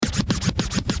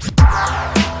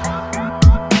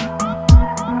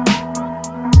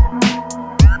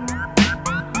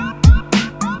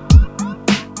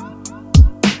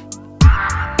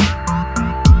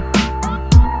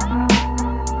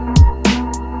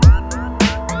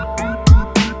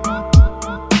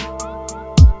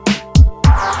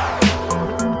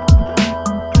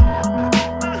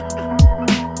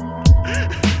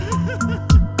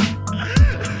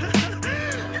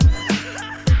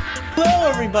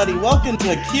everybody. Welcome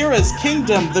to Kira's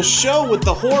Kingdom, the show with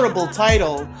the horrible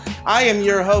title. I am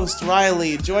your host,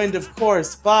 Riley, joined, of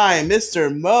course, by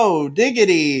Mr. Mo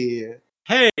Diggity.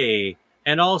 Hey,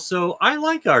 and also, I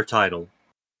like our title.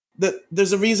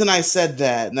 There's a reason I said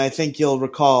that, and I think you'll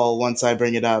recall once I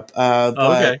bring it up.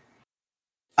 Okay.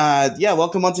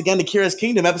 Welcome once again to Kira's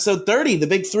Kingdom, episode 30, the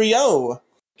big 3-0.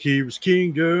 Kira's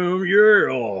Kingdom,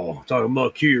 yeah. Oh, talking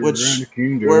about Kira and the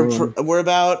Kingdom. We're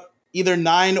about either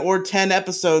 9 or 10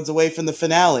 episodes away from the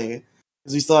finale,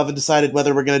 because we still haven't decided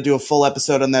whether we're going to do a full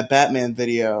episode on that Batman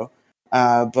video.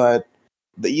 But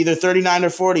either 39 or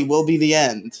 40 will be the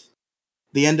end.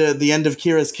 The end of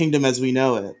Kira's Kingdom as we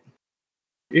know it.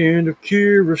 End of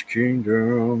Kira's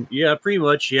Kingdom. Yeah, pretty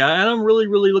much, yeah. And I'm really,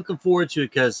 really looking forward to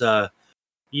it because,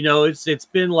 it's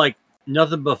been like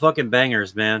nothing but fucking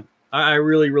bangers, man. I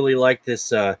really, really like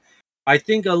this. I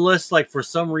think unless, like, for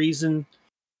some reason,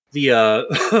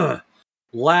 the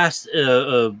last,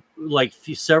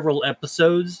 several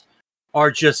episodes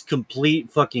are just complete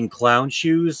fucking clown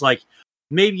shoes. Like,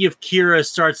 maybe if Kira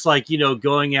starts,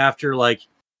 going after,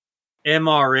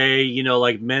 MRA,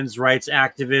 like men's rights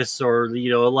activists, or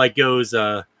goes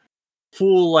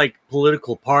full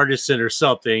political partisan or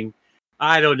something.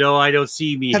 I don't know. I don't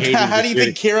see me hating. How do you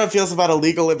think Kira feels about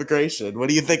illegal immigration? What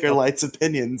do you think are Light's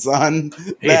opinions on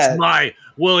that? It's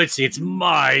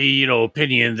my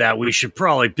opinion that we should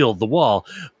probably build the wall,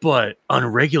 but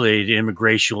unregulated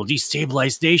immigration will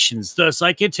destabilize nations. Thus,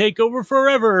 I can take over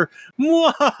forever.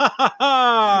 Legal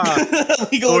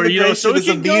immigration is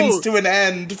a means to an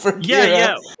end for Kira.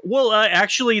 Yeah. Well,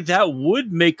 actually, that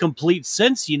would make complete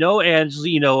sense, and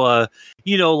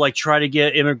try to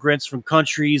get immigrants from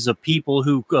countries of people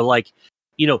who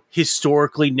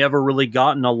historically never really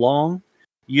gotten along.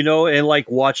 And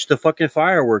watch the fucking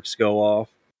fireworks go off.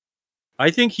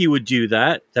 I think he would do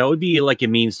that. That would be like a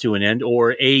means to an end,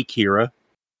 or a Kira.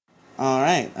 All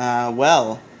right.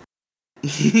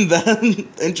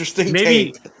 Interesting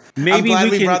maybe, take. Maybe I'm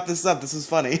glad we brought this up. This is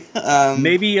funny.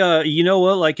 Maybe, you know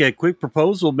what? Like a quick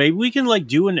proposal. Maybe we can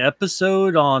do an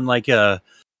episode on a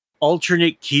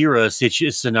alternate Kira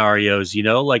scenarios.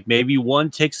 Maybe one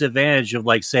takes advantage of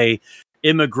say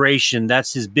immigration.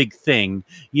 That's his big thing.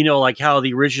 How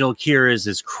the original Kira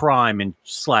is crime and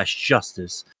 /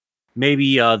 justice.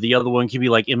 Maybe the other one can be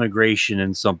immigration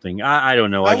and something. I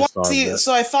don't know.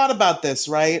 So I thought about this,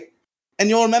 right? And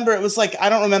you'll remember it was I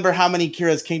don't remember how many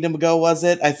Kira's Kingdom ago was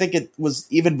it. I think it was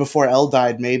even before Elle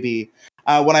died, maybe.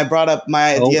 When I brought up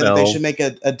my idea that they should make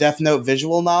a Death Note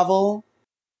visual novel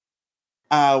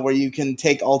where you can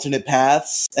take alternate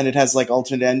paths and it has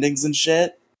alternate endings and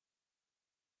shit.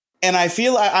 And I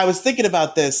feel I was thinking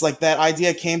about this, that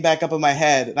idea came back up in my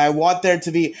head, and I want there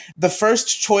to be the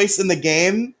first choice in the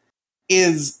game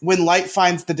is when Light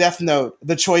finds the Death Note,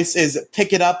 the choice is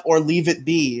pick it up or leave it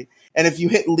be. And if you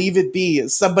hit leave it be,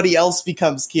 somebody else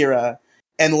becomes Kira,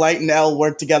 and Light and Elle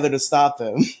work together to stop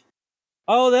him.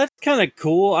 Oh, that's kind of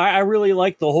cool. I really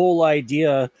like the whole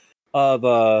idea of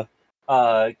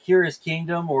Kira's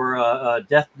Kingdom or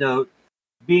Death Note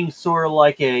being sort of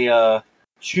like a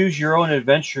choose your own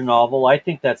adventure novel. I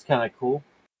think that's kind of cool.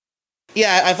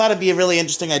 Yeah, I thought it'd be a really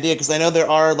interesting idea because I know there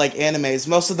are animes.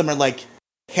 Most of them are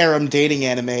harem dating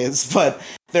animes, but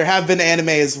there have been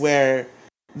animes where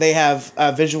they have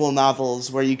visual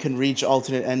novels where you can reach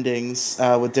alternate endings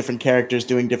with different characters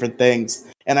doing different things.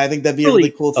 And I think that'd be a really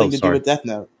cool thing to do with Death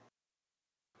Note.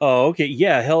 Oh, okay.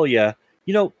 Yeah, hell yeah.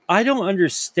 I don't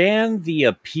understand the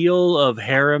appeal of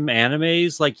harem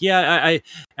animes. I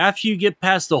after you get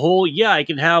past the whole, I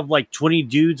can have 20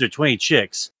 dudes or 20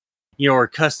 chicks, or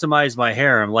customize my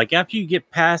harem. After you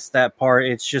get past that part,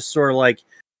 it's just sort of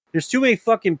there's too many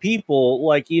fucking people,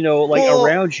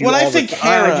 around you. When I think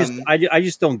harem, I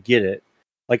just don't get it.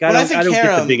 I don't harem,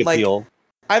 get the big appeal.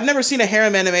 I've never seen a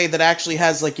harem anime that actually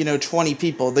has 20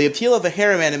 people. The appeal of a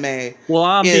harem anime. Well,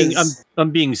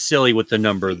 I'm being silly with the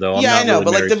number though. I know,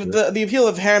 but the appeal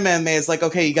of harem anime is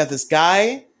okay, you got this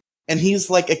guy, and he's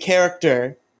a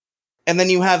character, and then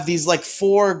you have these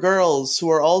 4 girls who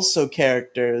are also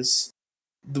characters.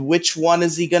 Which one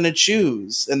is he gonna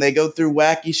choose? And they go through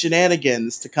wacky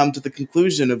shenanigans to come to the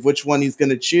conclusion of which one he's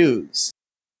gonna choose.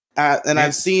 And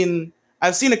I've seen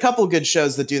a couple good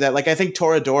shows that do that. I think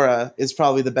Toradora is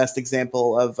probably the best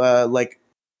example of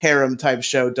harem type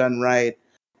show done right.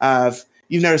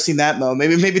 You've never seen that, Mo.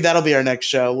 Maybe that'll be our next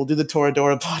show. We'll do the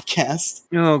Toradora podcast.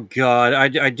 Oh God,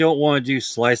 I don't want to do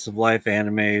slice of life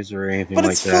animes or anything like that.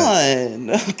 But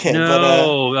it's fun. Okay,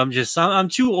 no, I'm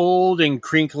too old and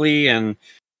crinkly and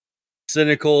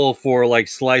cynical for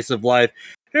slice of life.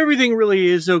 Everything really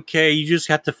is okay. You just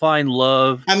have to find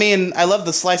love. I mean, I love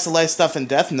the slice of life stuff in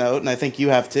Death Note, and I think you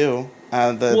have too.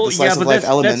 the slice of life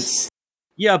elements.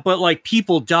 Yeah, but like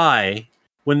people die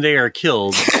when they are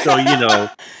killed, so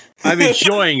I'm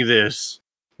enjoying this.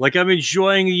 Like I'm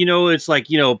enjoying, it's like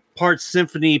part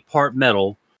symphony, part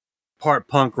metal, part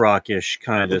punk rockish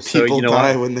kind of. So people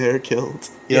die when they're killed.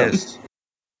 Yep. Yes,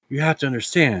 you have to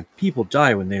understand, people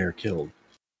die when they are killed.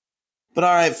 But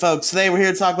all right, folks, today we're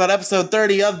here to talk about episode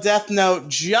 30 of Death Note: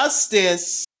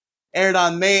 Justice. Aired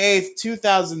on May 8th,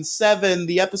 2007.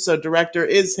 The episode director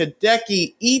is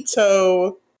Hideki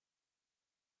Ito.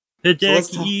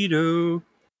 Hideki Ito.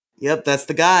 Yep, that's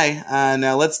the guy.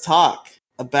 Now let's talk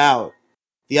about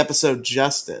the episode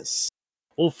Justice.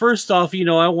 Well, first off,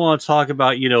 I want to talk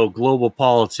about, global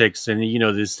politics and,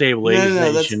 the stabilization.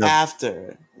 No, that's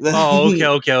after.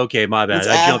 Okay, my bad.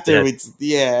 I jumped ahead.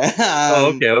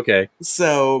 Yeah. Okay.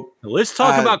 So let's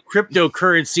talk about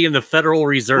cryptocurrency and the Federal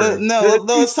Reserve. No,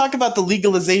 let's talk about the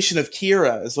legalization of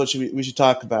Kira is what we should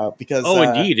talk about, because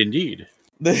indeed.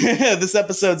 This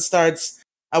episode starts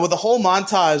with a whole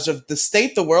montage of the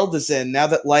state the world is in now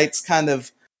that Light's kind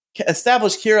of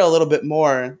established Kira a little bit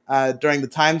more during the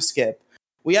time skip.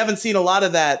 We haven't seen a lot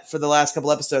of that for the last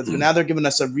couple episodes, but now they're giving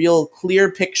us a real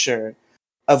clear picture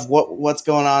of what's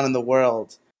going on in the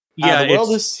world. Yeah, the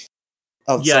world is.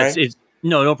 Oh, sorry. It's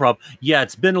no problem. Yeah,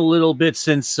 it's been a little bit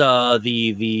since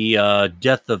the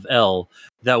death of L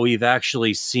that we've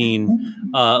actually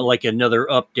seen like another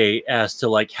update as to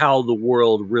like how the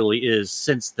world really is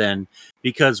since then,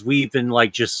 because we've been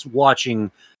like just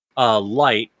watching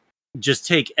Light just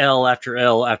take L after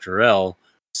L after L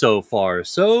so far.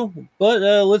 But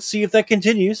let's see if that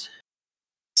continues.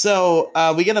 So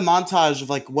we get a montage of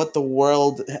like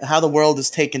how the world is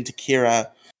taken to Kira.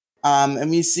 And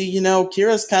we see,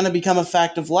 Kira's kind of become a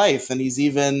fact of life, and he's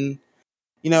even,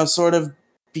 sort of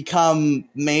become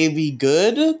maybe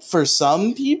good for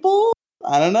some people.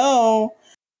 I don't know.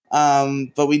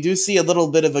 But we do see a little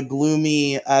bit of a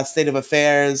gloomy state of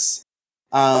affairs.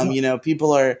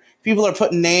 People are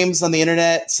putting names on the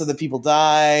internet so that people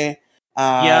die.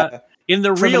 In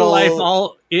the real life,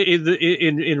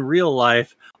 in real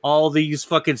life, all these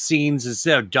fucking scenes,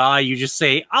 instead of die, you just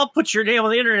say, I'll put your name on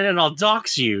the internet and I'll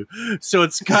dox you. So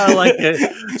it's kind of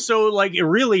like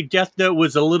really Death Note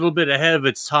was a little bit ahead of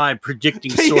its time,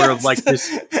 predicting sort of like this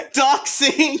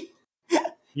doxing.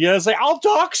 Yeah, it's like, I'll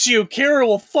dox you, Kira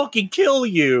will fucking kill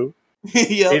you.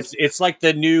 Yep. It's like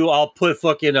the new, I'll put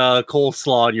fucking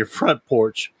coleslaw on your front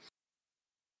porch.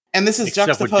 And this is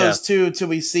juxtaposed to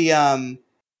we see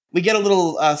we get a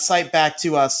little sight back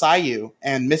to Sayu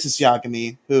and Mrs.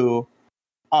 Yagami, who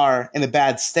are in a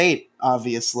bad state,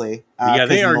 obviously.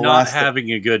 They are not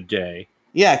having a good day.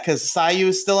 Yeah, because Sayu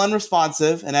is still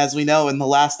unresponsive, and as we know, in the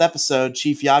last episode,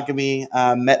 Chief Yagami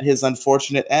met his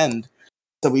unfortunate end.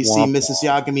 So we see Mrs.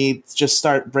 Yagami just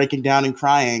start breaking down and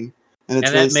crying, and it's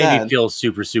really sad. That made me feel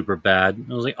super, super bad.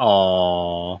 I was like,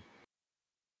 "Aww,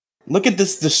 look at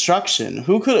this destruction!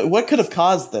 What could have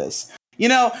caused this?"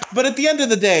 But at the end of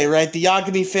the day, right, the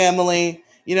Yagami family,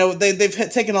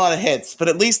 they've taken a lot of hits, but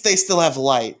at least they still have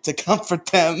Light to comfort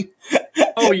them.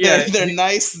 Oh, yeah. their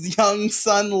nice young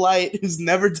son, Light, who's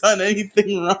never done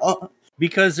anything wrong.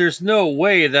 Because there's no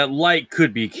way that Light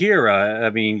could be Kira. I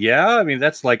mean,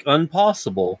 that's like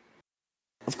impossible.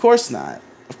 Of course not.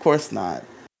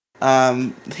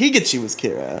 Higachi was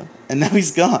Kira, and now he's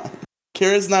gone.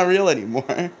 Kira's not real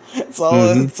anymore. It's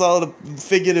all a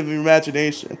figment of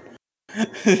imagination.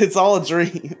 It's all a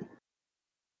dream.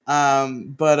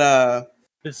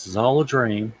 This is all a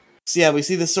dream. So yeah, we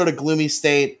see this sort of gloomy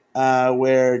state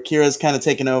where Kira's kind of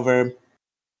taken over.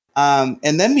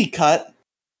 And then we cut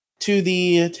to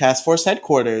the task force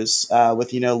headquarters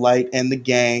with Light and the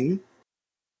gang.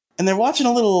 And they're watching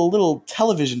a little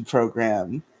television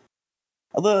program.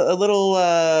 A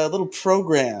little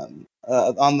program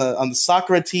on the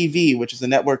Sakura TV, which is a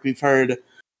network we've heard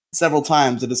several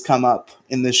times that has come up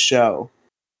in this show.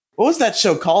 What was that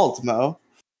show called, Mo?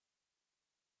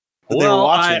 Well,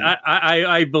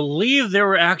 I believe they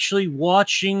were actually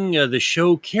watching the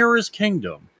show Kira's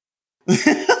Kingdom.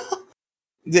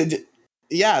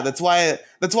 Yeah, that's why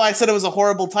I said it was a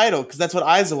horrible title, because that's what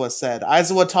Aizawa said.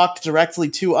 Aizawa talked directly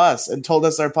to us and told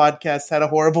us our podcast had a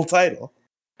horrible title.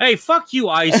 Hey, fuck you,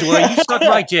 Aizawa. You suck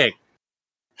my dick.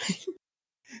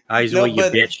 Aizawa, you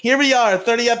bitch. Here we are,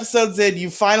 30 episodes in. You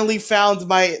finally found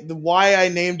why I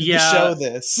named the show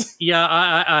this. Yeah,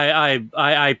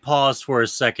 I paused for a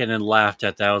second and laughed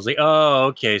at that. I was like, oh,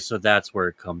 okay, so that's where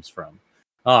it comes from.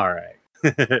 All right.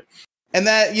 And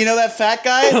that fat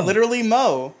guy, literally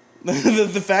Mo.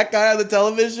 the fat guy on the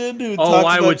television who talks about Kira.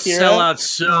 I would sell out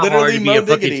so hard to be a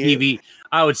fucking TV.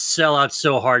 I would sell out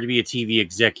so hard to be a TV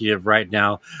executive right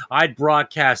now. I'd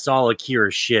broadcast all of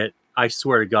Kira's shit I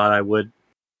swear to God, I would.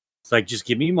 It's like, just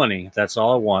give me money. That's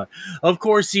all I want. Of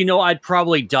course, I'd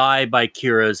probably die by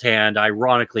Kira's hand,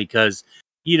 ironically, because,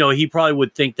 he probably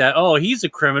would think that, oh, he's a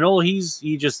criminal. He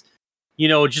just,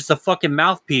 just a fucking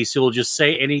mouthpiece who will just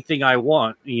say anything I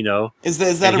want, Is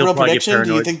that a real prediction?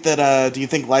 Do you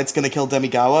think Light's going to kill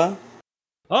Demigawa?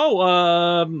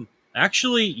 Oh,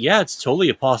 actually, yeah, it's totally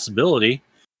a possibility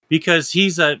because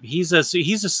he's a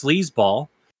sleazeball.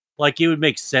 Like, it would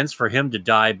make sense for him to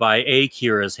die by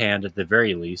Kira's hand at the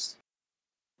very least.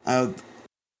 The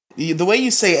way you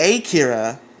say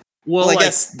Kira, I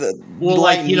guess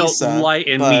Light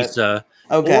and Misa.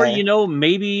 Okay. Or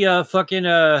maybe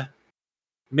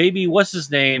maybe what's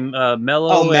his name?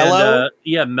 Mello. Mello?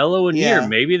 Mello and Nier.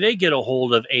 Maybe they get a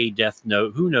hold of a Death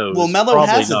Note. Who knows? Well, Mello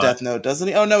has a Death Note, doesn't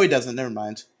he? Oh no, he doesn't. Never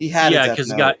mind. He had a Death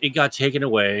Note. Yeah, because it got taken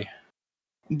away.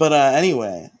 But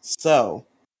anyway, so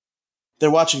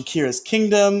they're watching Kira's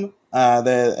Kingdom,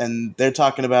 and they're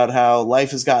talking about how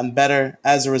life has gotten better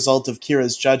as a result of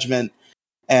Kira's judgment,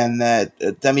 and that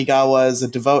Demigawa is a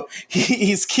devote.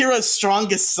 He's Kira's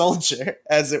strongest soldier,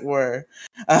 as it were.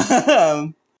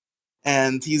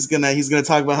 And he's gonna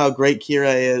talk about how great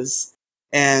Kira is,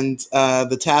 and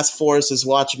the task force is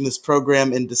watching this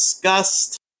program in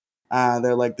disgust.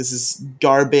 They're like, "This is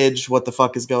garbage. What the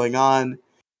fuck is going on?"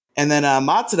 And then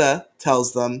Matsuda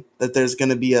tells them that there's going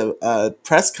to be a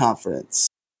press conference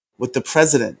with the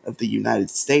President of the United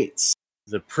States.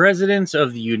 The President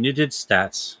of the United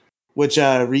States. Which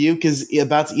Ryuk is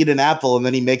about to eat an apple, and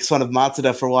then he makes fun of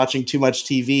Matsuda for watching too much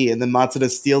TV, and then Matsuda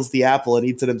steals the apple and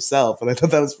eats it himself, and I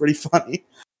thought that was pretty funny.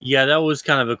 Yeah, that was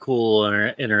kind of a cool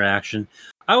interaction.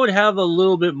 I would have a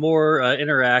little bit more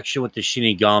interaction with the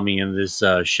Shinigami in this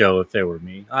show if they were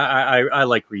me. I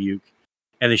like Ryuk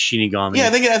and the Shinigami. Yeah,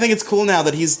 I think it's cool now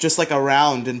that he's just like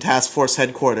around in Task Force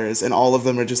headquarters, and all of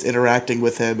them are just interacting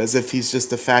with him as if he's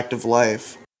just a fact of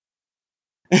life.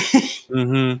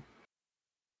 Mm-hmm.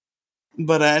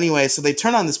 But anyway, so they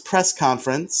turn on this press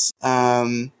conference,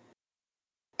 and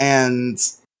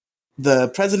the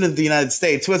President of the United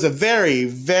States, who has a very,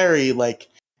 very,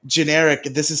 generic,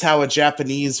 this is how a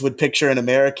Japanese would picture an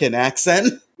American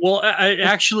accent. Well, I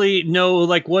actually know,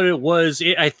 what it was.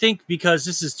 I think because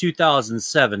this is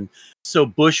 2007, so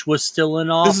Bush was still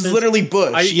in office. This is literally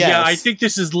Bush, yes. Yeah, I think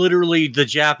this is literally the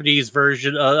Japanese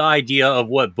version, idea of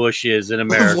what Bush is in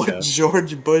America. What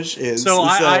George Bush is. So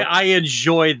I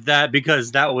enjoyed that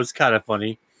because that was kind of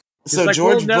funny. So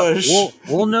George Bush...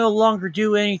 We'll no longer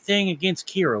do anything against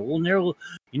Kira.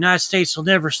 United States will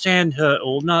never stand...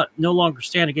 no longer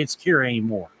stand against Kira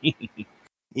anymore.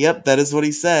 Yep, that is what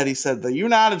he said. He said, the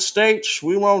United States,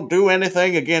 we won't do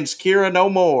anything against Kira no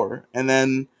more. And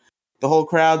then the whole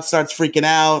crowd starts freaking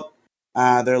out.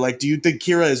 They're like, do you think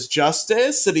Kira is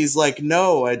justice? And he's like,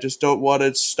 no, I just don't want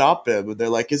to stop him. And they're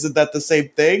like, isn't that the same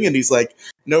thing? And he's like,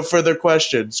 no further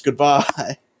questions.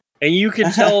 Goodbye. And you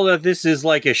can tell that this is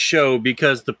like a show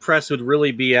because the press would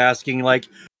really be asking,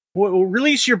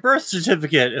 release your birth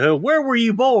certificate. Where were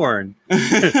you born?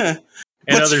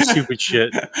 And other stupid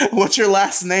shit. What's your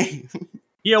last name?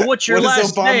 Yeah, what's your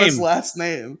last name? What is Obama's last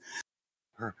name?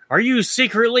 Are you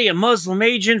secretly a Muslim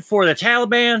agent for the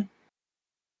Taliban?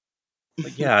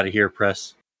 Get out of here,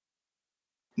 press.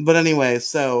 But anyway,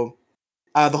 so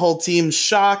the whole team's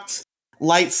shocked.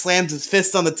 Light slams his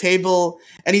fist on the table,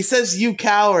 and he says, you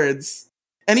cowards.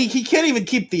 And he can't even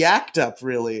keep the act up,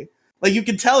 really. You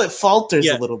can tell it falters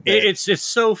a little bit. It's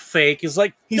so fake. It's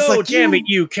like, he's like, damn it,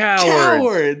 you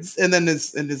cowards. And then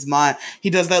in his mind, he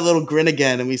does that little grin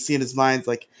again, and we see in his mind,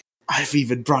 I've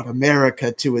even brought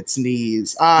America to its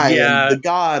knees. I am the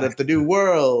god of the new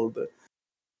world.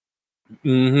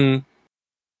 Mm-hmm.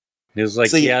 He was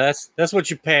like, that's what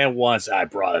Japan wants. I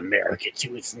brought America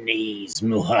to its knees. So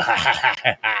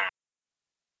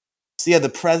the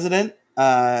president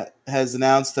has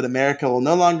announced that America will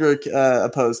no longer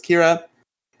oppose Kira.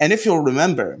 And if you'll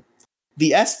remember,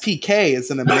 the SPK is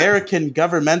an American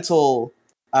governmental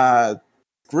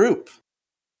group.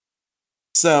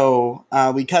 So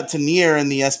we cut to Nier in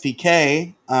the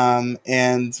SPK,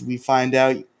 and we find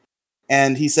out,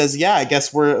 and he says, yeah, I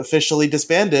guess we're officially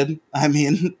disbanded. I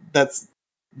mean, that's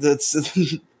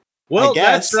well,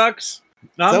 that sucks.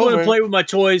 I'm going to play with my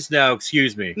toys now.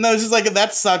 Excuse me. No, it's just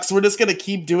that sucks. We're just going to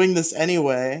keep doing this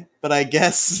anyway. But I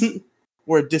guess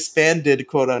we're disbanded,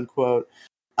 quote unquote.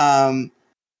 And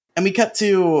we cut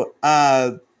to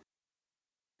I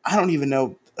don't even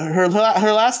know her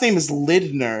last name is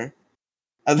Lidner.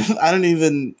 I don't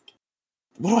even.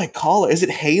 What do I call her? Is it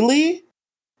Haley?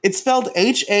 It's spelled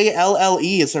Halle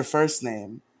is her first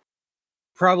name.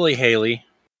 Probably Haley.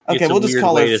 Okay, we'll just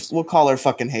call her. We'll call her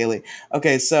fucking Haley.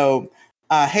 Okay, so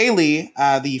Haley,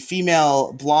 the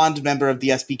female blonde member of the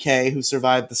SBK who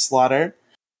survived the slaughter,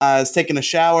 is taking a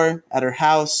shower at her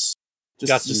house.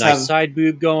 Got some nice side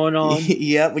boob going on.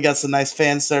 Yep, we got some nice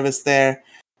fan service there.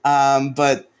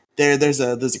 But there's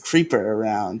a creeper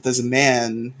around. There's a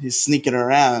man who's sneaking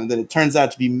around, and it turns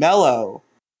out to be Mello,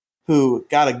 who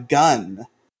got a gun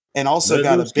and also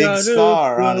got a big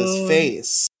scar on his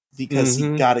face because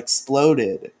he got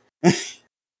exploded.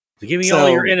 Give me all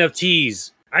your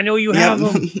NFTs. I know you have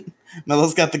them.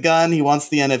 Mello's got the gun. He wants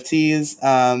the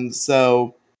NFTs.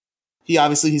 So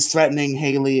he's threatening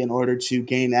Haley in order to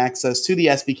gain access to the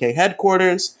SBK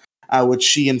headquarters, which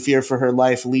she, in fear for her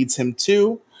life, leads him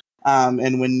to.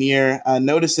 And when Nier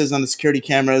notices on the security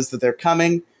cameras that they're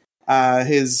coming,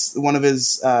 one of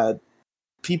his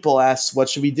people asks, "What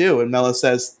should we do?" And Mello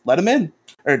says, "Let him in."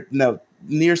 Or no,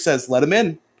 Nier says, "Let him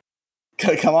in.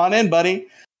 Come on in, buddy."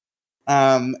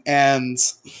 And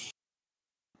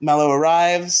Mello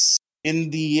arrives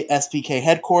in the SBK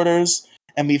headquarters,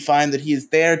 and we find that he is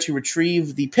there to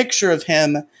retrieve the picture of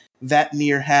him that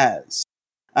Nier has,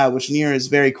 which Nier is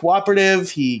very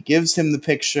cooperative. He gives him the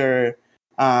picture,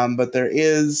 but there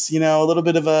is, a little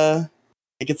bit of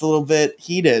it gets a little bit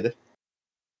heated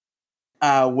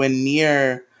when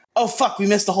Nier... Oh, fuck, we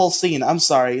missed the whole scene. I'm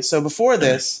sorry. So before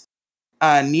this,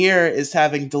 Nier is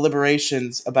having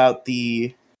deliberations about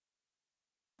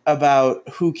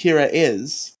who Kira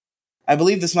is. I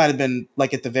believe this might have been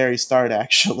like at the very start,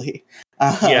 actually.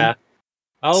 Yeah.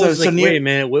 I was wait a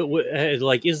minute. What,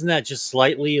 isn't that just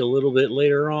slightly a little bit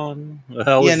later on? It's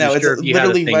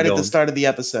literally right at the start of the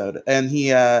episode. And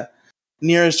Nier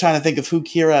is trying to think of who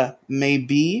Kira may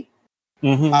be.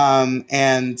 Mm-hmm.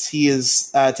 And he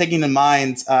is taking in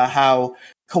mind how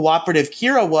cooperative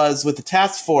Kira was with the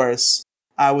task force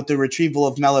with the retrieval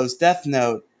of Mello's death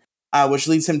note. Which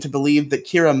leads him to believe that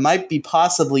Kira might be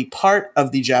possibly part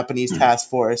of the Japanese task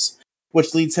force,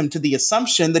 which leads him to the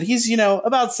assumption that he's,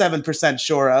 about 7%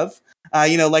 sure of.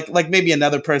 Like maybe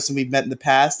another person we've met in the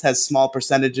past has small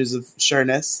percentages of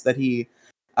sureness that he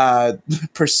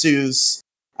pursues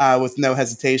with no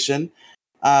hesitation.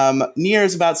 Nier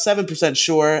is about 7%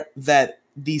 sure that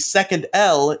the second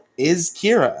L is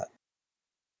Kira.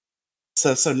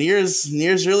 So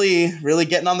Nier's really, really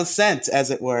getting on the scent,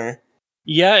 as it were.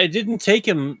 Yeah, it didn't take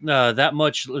him that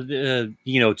much,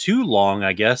 too long,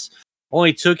 I guess.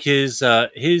 Only took his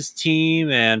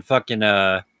team and fucking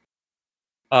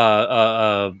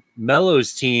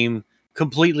Mello's team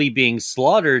completely being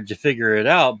slaughtered to figure it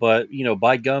out. But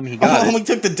by gum, he got it. Only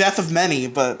took the death of many,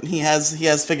 but he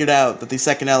has figured out that the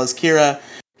second L is Kira.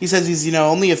 He says he's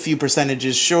only a few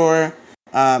percentages sure,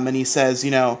 and he says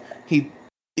he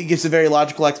gives a very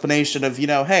logical explanation of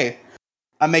hey,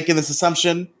 I'm making this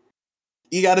assumption.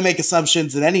 You got to make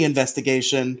assumptions in any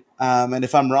investigation, and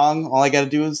if I'm wrong, all I got to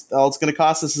do is all it's going to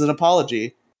cost us is an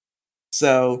apology.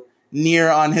 So Nier,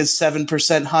 on his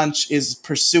 7% hunch, is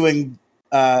pursuing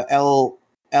L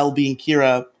being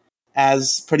Kira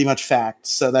as pretty much fact.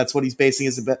 So that's what he's basing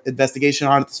his investigation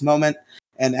on at this moment.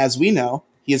 And as we know,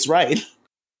 he is right.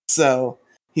 So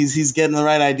he's getting the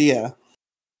right idea.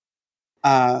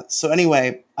 So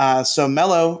anyway, so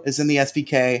Mello is in the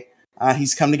SBK.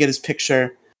 He's come to get his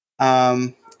picture.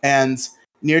 And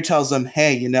Nier tells him,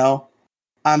 "Hey,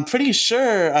 I'm pretty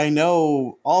sure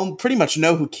I'll pretty much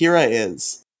know who Kira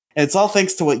is. And it's all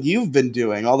thanks to what you've been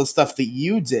doing, all the stuff that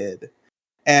you did."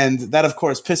 And that, of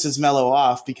course, pisses Mello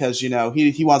off because,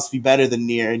 he wants to be better than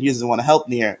Nier and he doesn't want to help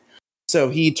Nier. So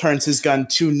he turns his gun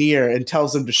to Nier and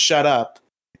tells him to shut up.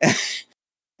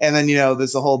 And then,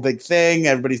 there's a whole big thing.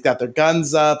 Everybody's got their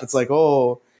guns up. It's like,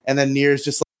 oh. And then Nier's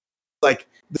just like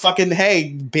fucking,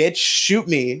 "Hey, bitch, shoot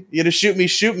me. You're gonna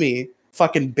shoot me.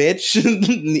 Fucking bitch."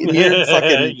 Nier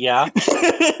fucking... Yeah.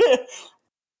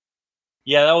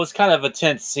 Yeah, that was kind of a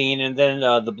tense scene. And then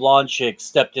the blonde chick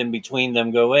stepped in between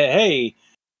them, go, "Hey,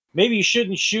 maybe you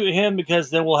shouldn't shoot him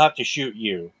because then we'll have to shoot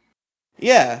you."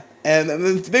 Yeah, and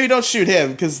maybe don't shoot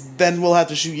him because then we'll have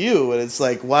to shoot you. And it's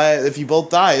like, why, if you both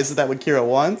die, isn't that what Kira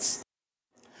wants?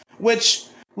 Which,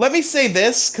 let me say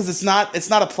this, because it's not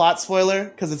a plot spoiler,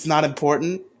 because it's not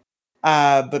important.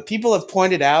 But people have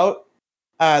pointed out,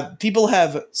 people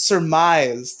have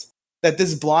surmised that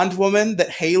this blonde woman, that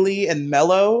Haley and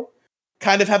Mello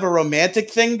kind of have a romantic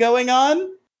thing going on,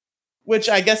 which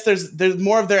I guess there's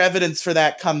more of their evidence for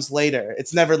that comes later.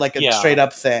 It's never like a straight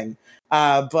up thing.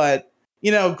 But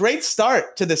great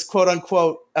start to this quote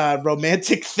unquote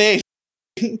romantic thing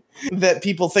that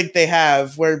people think they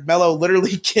have, where Mello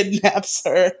literally kidnaps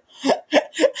her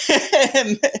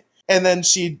and then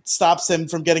she stops him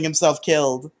from getting himself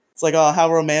killed. It's like, oh,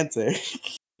 how romantic.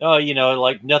 Oh,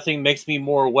 like nothing makes me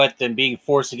more wet than being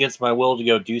forced against my will to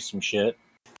go do some shit.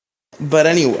 But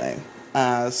anyway,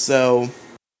 so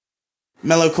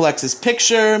Mello collects his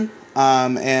picture,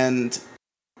 and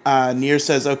Nier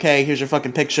says, "Okay, here's your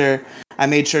fucking picture. I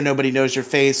made sure nobody knows your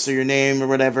face or your name or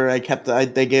whatever.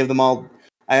 They gave them all.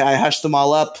 I hushed them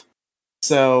all up.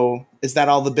 So is that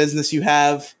all the business you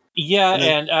have?" Yeah,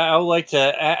 and I would like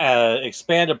to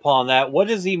expand upon that. What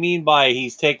does he mean by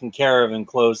he's taken care of and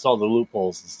closed all the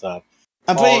loopholes and stuff?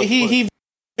 He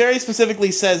very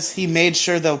specifically says he made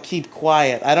sure they'll keep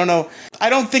quiet. I don't know. I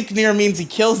don't think Nier means he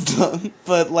kills them,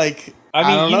 but like I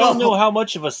mean, don't know how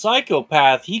much of a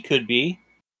psychopath he could be.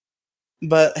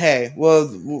 But hey, well,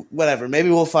 whatever. Maybe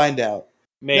we'll find out.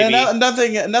 Maybe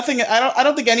nothing. I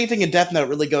don't think anything in Death Note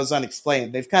really goes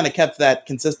unexplained. They've kind of kept that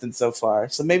consistent so far,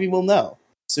 so maybe we'll know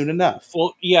soon enough.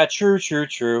 Well, yeah,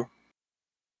 true.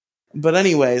 But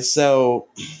anyway, so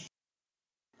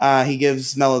he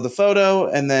gives Mello the photo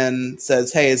and then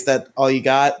says, "Hey, is that all you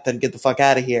got? Then get the fuck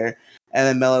out of here." And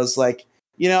then Mello's like,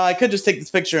 I could just take this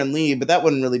picture and leave, but that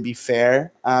wouldn't really be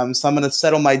fair. So I'm going to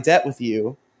settle my debt with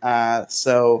you.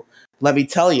 So let me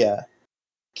tell you,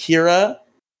 Kira.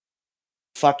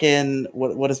 Fucking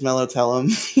what does Mello tell him?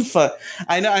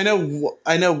 I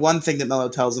know one thing that Mello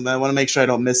tells him, but I want to make sure I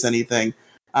don't miss anything.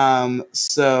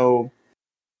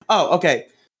 Okay.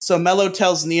 So Mello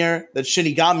tells Nier that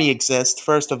Shinigami exist,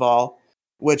 first of all,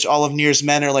 which all of Nier's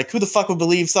men are like, who the fuck would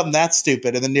believe something that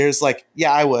stupid? And then Nier's like,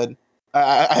 yeah, I would.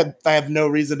 I have no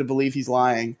reason to believe he's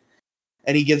lying.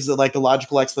 And he gives it like a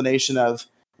logical explanation of,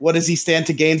 what does he stand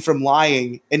to gain from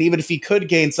lying? And even if he could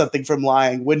gain something from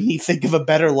lying, wouldn't he think of a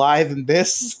better lie than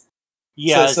this?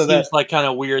 Yeah, so it seems like kind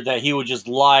of weird that he would just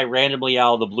lie randomly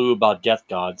out of the blue about death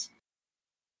gods.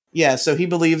 Yeah, so he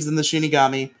believes in the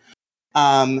Shinigami.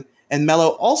 And Mello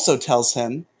also tells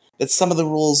him that some of the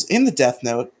rules in the Death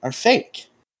Note are fake.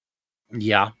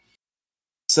 Yeah.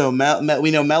 So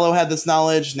we know Mello had this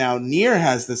knowledge. Now Nier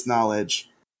has this knowledge.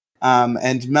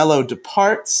 And Mello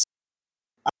departs.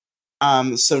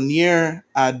 So Nier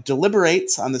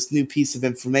deliberates on this new piece of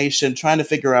information, trying to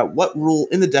figure out what rule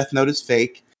in the Death Note is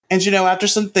fake. And after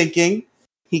some thinking,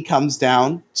 he comes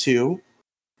down to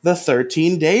the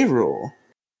 13-day rule,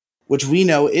 which we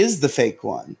know is the fake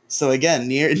one. So again,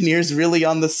 Nier's really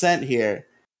on the scent here.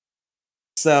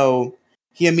 So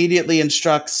he immediately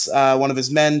instructs one of his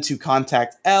men to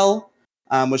contact L,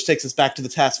 which takes us back to the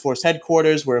task force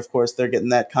headquarters, where of course they're getting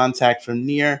that contact from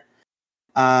Nier.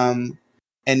 And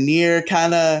Nier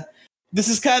this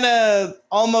is kind of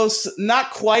almost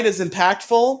not quite as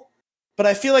impactful, but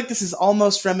I feel like this is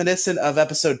almost reminiscent of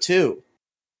episode 2.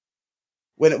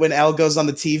 When L goes on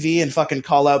the TV and fucking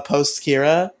call out post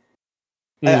Kira.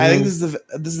 Mm-hmm. I think this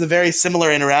is a very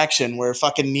similar interaction where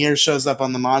fucking Nier shows up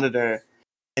on the monitor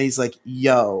and he's like,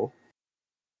 yo,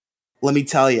 let me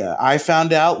tell you, I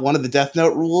found out one of the Death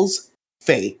Note rules,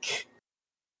 fake.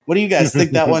 What do you guys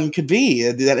think that one could be?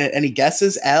 Any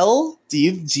guesses? L? Do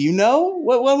you know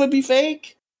what one would be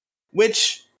fake?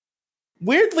 Which,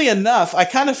 weirdly enough, I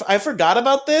forgot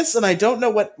about this, and I don't know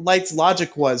what Light's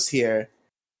logic was here.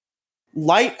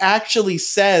 Light actually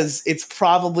says it's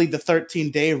probably the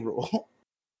 13-day rule.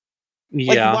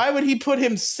 Yeah. Like, why would he put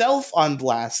himself on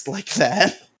blast like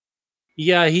that?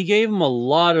 Yeah, he gave him a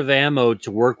lot of ammo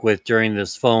to work with during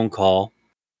this phone call.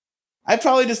 I'd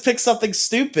probably just pick something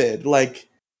stupid, like,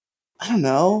 I don't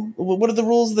know. What are the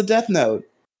rules of the Death Note?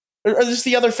 Or just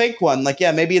the other fake one. Like,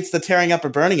 yeah, maybe it's the tearing up or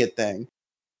burning it thing.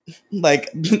 Like,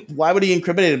 why would he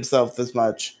incriminate himself this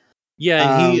much?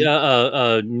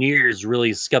 Yeah, Nier's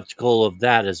really skeptical of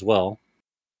that as well.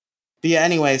 But yeah,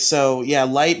 anyway, so yeah,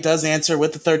 Light does answer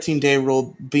with the 13-day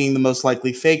rule being the most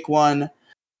likely fake one.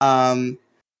 And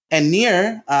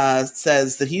Nier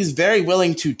says that he's very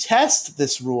willing to test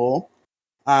this rule.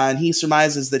 And he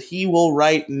surmises that he will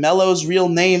write Mello's real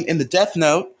name in the Death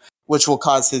Note, which will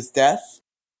cause his death.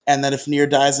 And that if Nier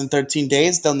dies in 13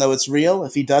 days, they'll know it's real.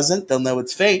 If he doesn't, they'll know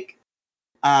it's fake.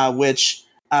 Which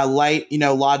Light,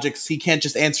 logics, he can't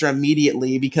just answer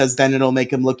immediately because then it'll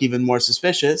make him look even more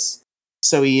suspicious.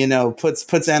 So he,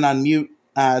 puts N on mute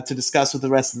to discuss with the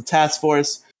rest of the task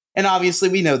force. And obviously,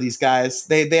 we know these guys.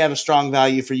 They have a strong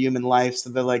value for human life.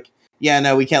 So they're like, yeah,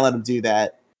 no, we can't let him do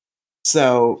that.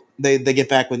 So they get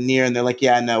back with Nier and they're like,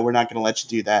 yeah, no, we're not going to let you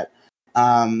do that.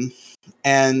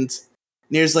 And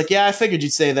Nier's like, yeah, I figured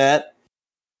you'd say that.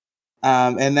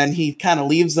 And then he kind of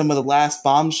leaves them with a last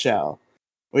bombshell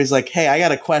where he's like, hey, I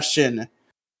got a question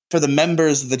for the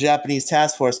members of the Japanese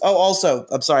task force. Oh, also,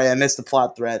 I'm sorry, I missed the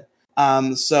plot thread.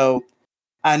 So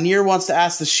Nier wants to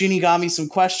ask the Shinigami some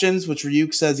questions, which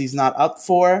Ryuk says he's not up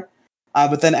for.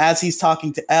 But then as he's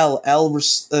talking to L,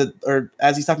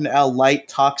 Light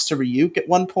talks to Ryuk at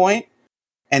one point,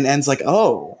 and N's like,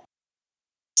 oh,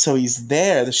 So he's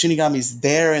there. The Shinigami's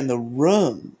there in the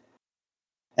room.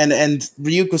 And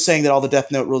Ryuk was saying that all the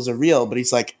Death Note rules are real, but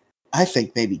he's like, I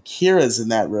think maybe Kira's in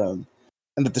that room,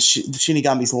 and that the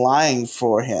Shinigami's lying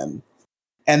for him.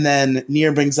 And then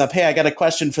Nier brings up, hey, I got a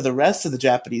question for the rest of the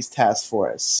Japanese task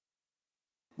force.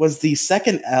 Was the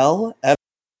second L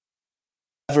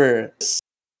ever...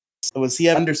 Was he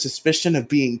under suspicion of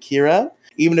being Kira,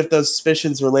 even if those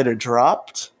suspicions were later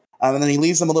dropped? And then he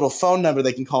leaves them a little phone number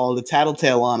they can call to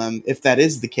tattletale on him if that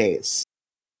is the case.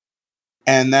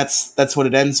 And that's what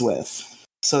it ends with.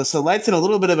 So Light's in a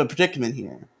little bit of a predicament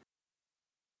here.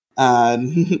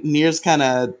 Nier's kind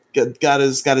of got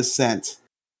his scent.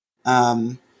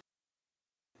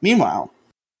 Meanwhile,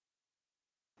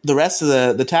 the rest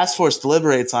of the task force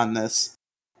deliberates on this,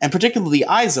 and particularly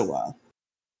Aizawa.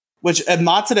 Which at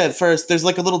Matsuda at first, there's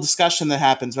like a little discussion that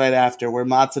happens right after where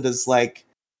Matsuda's like,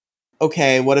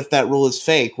 okay, what if that rule is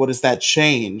fake? What does that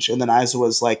change? And then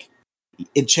Aizawa's like,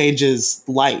 it changes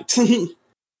Light.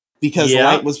 Because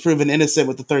Light was proven innocent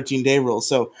with the 13-day rule.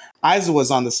 So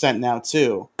Aizawa's on the scent now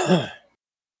too. So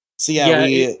go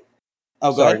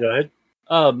ahead.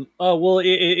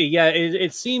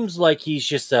 It seems like he's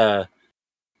just the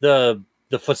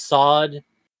facade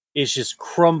is just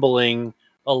crumbling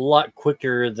a lot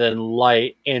quicker than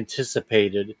Light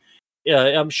anticipated.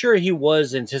 I'm sure he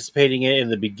was anticipating it in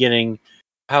the beginning.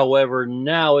 However,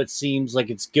 now it seems like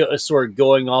it's sort of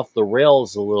going off the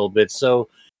rails a little bit. So,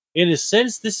 in a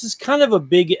sense, this is kind of a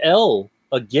big L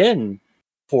again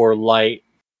for Light,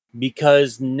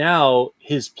 because now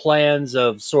his plans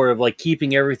of sort of like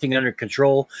keeping everything under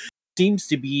control seems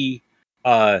to be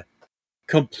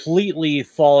completely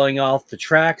falling off the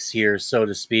tracks here, so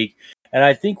to speak. And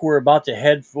I think we're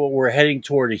heading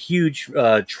toward a huge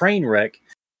train wreck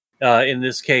in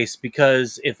this case,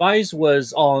 because if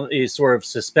Aizawa is sort of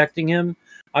suspecting him,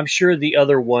 I'm sure the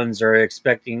other ones are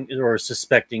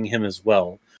suspecting him as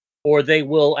well. Or they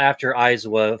will after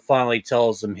Aizawa finally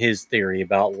tells them his theory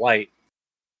about Light.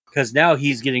 Because now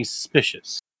he's getting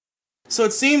suspicious. So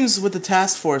it seems with the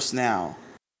task force now,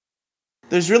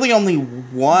 there's really only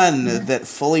one that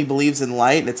fully believes in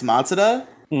Light, and it's Matsuda.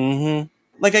 Mm-hmm.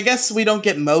 Like, I guess we don't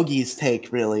get Mogi's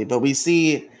take, really, but we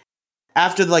see,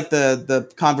 after, like,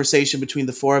 the conversation between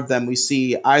the four of them, we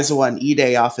see Aizawa and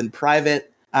Ide off in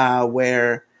private,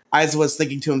 where Aizawa's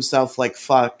thinking to himself, like,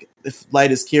 fuck, if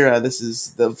Light is Kira, this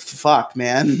is the fuck,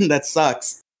 man. That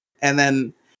sucks. And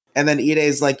then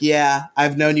Ide's like, yeah,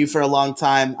 I've known you for a long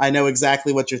time. I know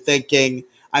exactly what you're thinking.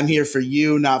 I'm here for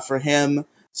you, not for him.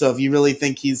 So if you really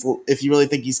think he's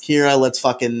Kira, let's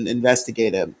fucking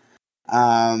investigate him.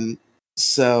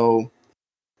 So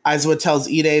Aizawa tells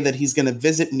Ide that he's going to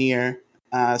visit Nier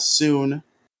soon.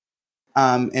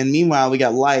 And meanwhile, we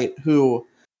got Light, who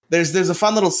there's a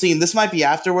fun little scene. This might be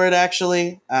afterward,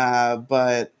 actually,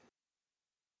 but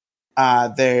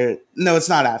no, it's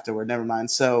not afterward. Never mind.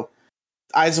 So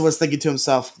Aizawa's thinking to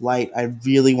himself, Light, I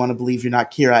really want to believe you're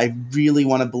not Kira. I really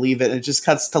want to believe it. And it just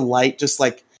cuts to Light just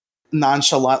like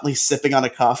nonchalantly sipping on a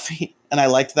coffee. And I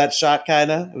liked that shot,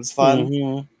 kind of. It was fun.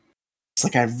 Mm-hmm. It's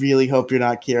like, I really hope you're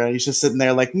not Kira. He's just sitting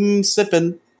there like,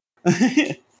 sipping.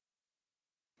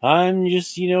 I'm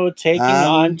just, taking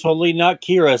I'm totally not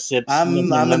Kira sips.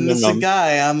 I'm an innocent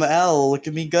guy. I'm L. Look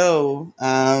at me go.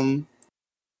 And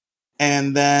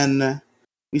then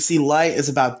we see Light is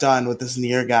about done with this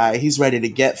Nier guy. He's ready to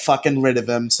get fucking rid of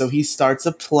him. So he starts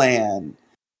a plan.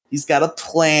 He's got a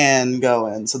plan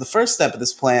going. So the first step of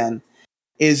this plan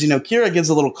is, Kira gives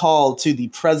a little call to the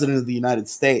President of the United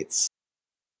States.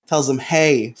 Tells him,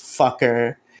 hey,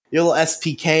 fucker, your little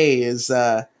SPK is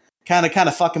kind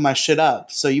of fucking my shit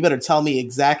up. So you better tell me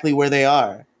exactly where they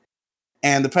are.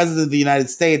 And the President of the United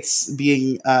States,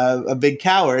 being a big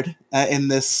coward in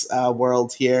this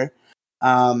world here,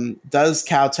 does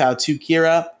kowtow to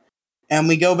Kira. And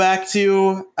we go back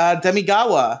to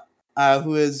Demigawa,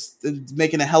 who is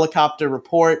making a helicopter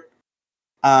report.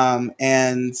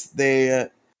 And they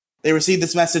received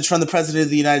this message from the President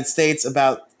of the United States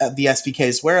about the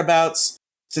SPK's whereabouts.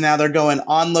 So now they're going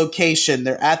on location.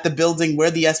 They're at the building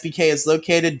where the SPK is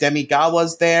located.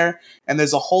 Demigawa's there. And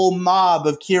there's a whole mob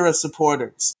of Kira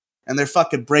supporters. And they're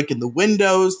fucking breaking the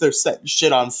windows. They're setting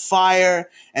shit on fire.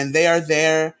 And they are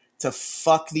there to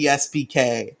fuck the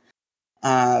SPK.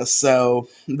 So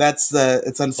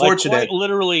it's unfortunate. Like, quite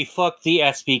literally fuck the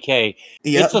SPK.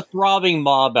 Yep. It's a throbbing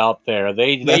mob out there.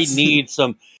 They need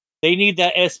that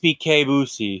SPK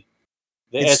boosie.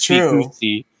 It's true.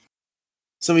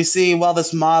 So we see while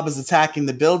this mob is attacking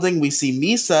the building, we see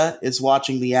Misa is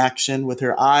watching the action with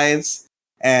her eyes.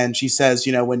 And she says,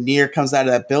 when Nier comes out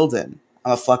of that building,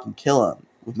 I'm gonna fucking kill him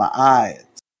with my eyes.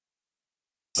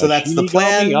 So that's the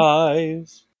plan.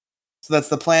 So that's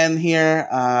the plan here.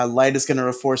 Light is going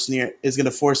to force Nier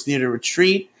to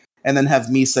retreat, and then have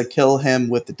Misa kill him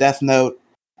with the Death Note.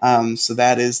 So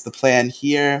that is the plan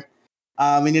here.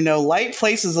 And Light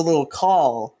places a little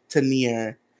call to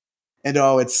Nier, and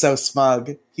it's so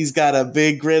smug. He's got a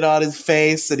big grin on his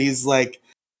face, and he's like,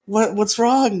 "What's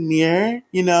wrong, Nier?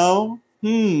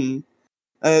 Could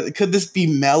this be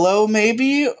Mello?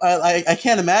 Maybe I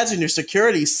can't imagine your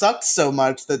security sucked so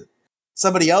much that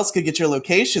somebody else could get your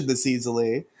location this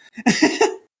easily."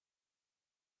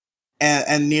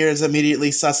 and Nier's immediately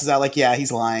susses out like, yeah,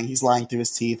 he's lying. He's lying through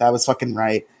his teeth. I was fucking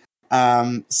right.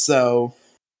 So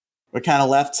we're kind of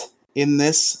left in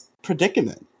this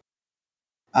predicament.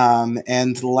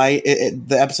 And Light,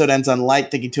 the episode ends on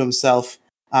Light thinking to himself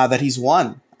that he's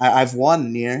won. I've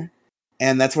won, Nier,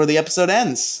 and that's where the episode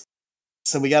ends.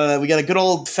 So we got a good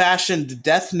old fashioned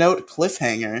Death Note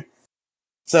cliffhanger.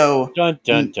 So dun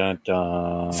dun dun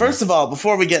dun. First of all,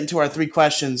 before we get into our 3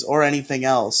 questions or anything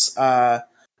else, I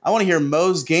want to hear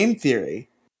Mo's game theory.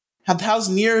 How's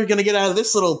Nier going to get out of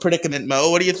this little predicament,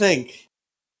 Mo? What do you think?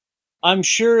 I'm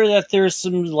sure that there's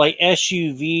some like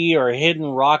SUV or hidden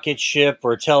rocket ship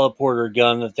or teleporter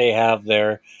gun that they have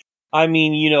there. I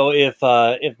mean,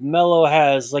 if Mello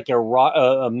has like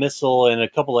a missile and a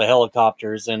couple of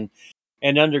helicopters and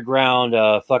an underground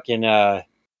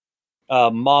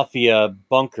mafia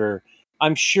bunker,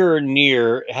 I'm sure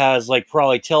Nier has like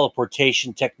probably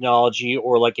teleportation technology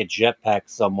or like a jetpack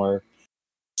somewhere.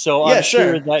 So I'm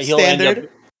sure that he'll end up.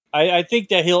 I think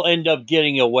that he'll end up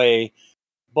getting away,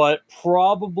 but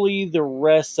probably the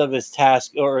rest of his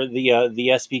task or the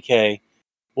SBK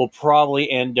will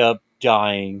probably end up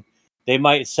dying. They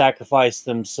might sacrifice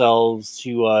themselves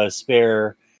to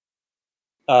spare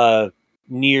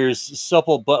Nier's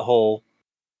supple butthole,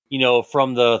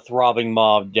 from the throbbing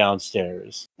mob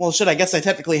downstairs. Well, I guess I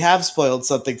technically have spoiled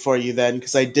something for you then,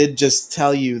 because I did just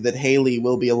tell you that Haley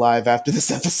will be alive after this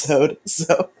episode,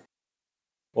 so...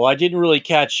 Well, I didn't really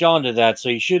catch on to that, so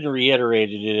you shouldn't have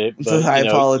reiterated it. But, I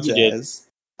apologize.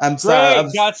 I'm sorry.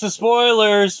 Got some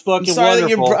spoilers. Fucking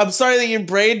wonderful. I'm sorry that your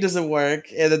brain doesn't work,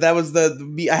 and that was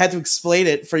I had to explain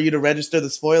it for you to register the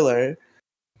spoiler.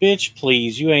 Bitch,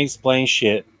 please, you ain't explain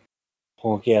shit,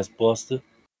 punk ass buster.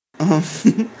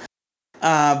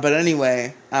 But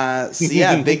anyway, so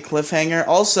yeah, big cliffhanger.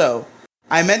 Also,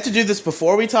 I meant to do this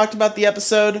before we talked about the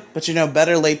episode, but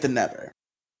better late than never.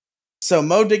 So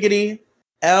Mo Diggity,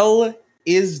 L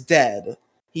is dead.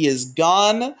 He is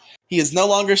gone. He is no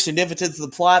longer significant to the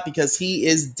plot because he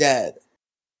is dead.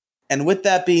 And with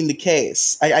that being the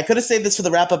case, I could have saved this for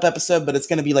the wrap-up episode, but it's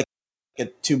going to be like a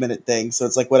 2-minute thing, so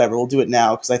it's like, whatever, we'll do it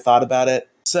now because I thought about it.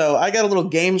 So I got a little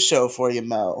game show for you,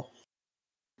 Mo.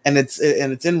 And it's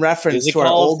in reference to our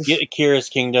old Kira's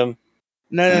Kingdom.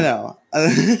 No.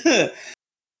 I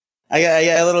got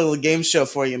a little game show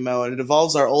for you, Mo, and it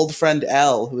involves our old friend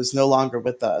L, who is no longer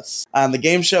with us. The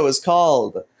game show is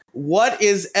called "What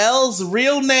is L's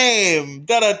Real Name?"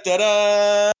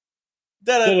 Da-da-da-da.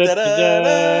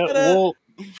 Da-da-da-da. Well,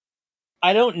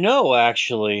 I don't know,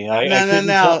 actually.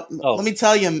 No. Let me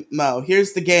tell you, Mo.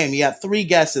 Here's the game. You got 3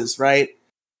 guesses, right?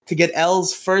 To get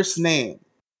L's first name.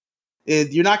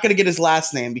 You're not going to get his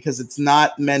last name because it's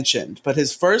not mentioned, but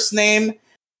his first name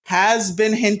has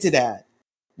been hinted at.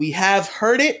 We have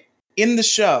heard it in the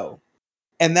show,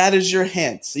 and that is your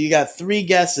hint. So you got 3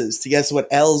 guesses to guess what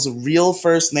L's real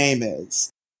first name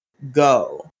is.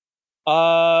 Go.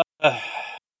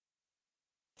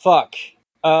 Fuck.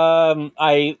 I'm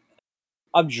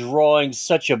drawing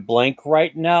such a blank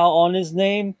right now on his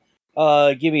name.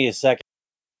 Give me a second.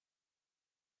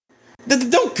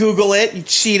 Don't Google it, you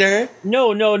cheater.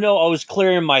 No. I was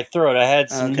clearing my throat. I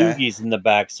had some noogies in the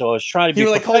back, so I was trying to be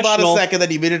professional. Hold on a second, then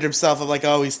he muted himself. I'm like,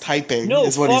 oh, he's typing. No,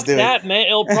 is what he's doing. That, man.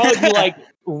 It'll probably be like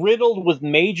riddled with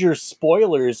major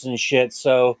spoilers and shit,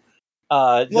 so...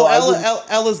 L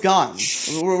is gone.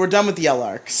 We're done with the L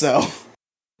arc, so...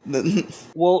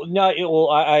 Well, no,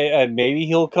 I maybe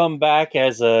he'll come back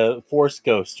as a Force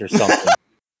Ghost or something.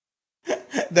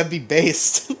 That'd be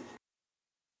based.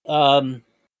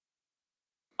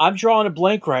 I'm drawing a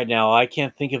blank right now. I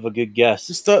can't think of a good guess.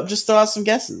 Just throw out some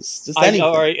guesses. Just anything.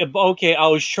 All right, okay. I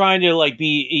was trying to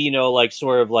be,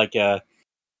 sort of like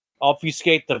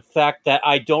obfuscate the fact that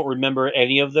I don't remember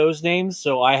any of those names.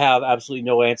 So I have absolutely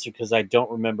no answer because I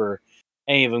don't remember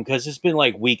any of them because it's been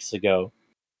like weeks ago.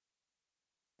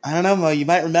 I don't know, Mo. You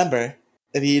might remember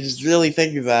if you just really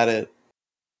think about it.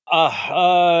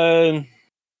 I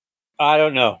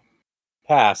don't know.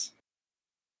 Pass.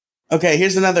 Okay,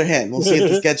 here's another hint. We'll see if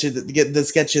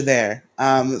this gets you there.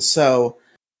 So,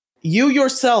 you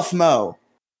yourself, Mo,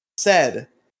 said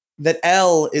that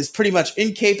L is pretty much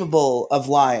incapable of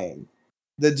lying.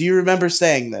 Do you remember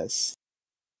saying this?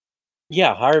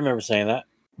 Yeah, I remember saying that.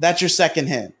 That's your second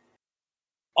hint.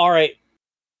 All right.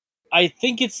 I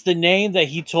think it's the name that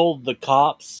he told the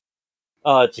cops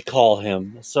to call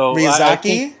him. So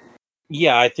Ryuzaki?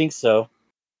 I think so.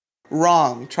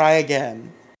 Wrong. Try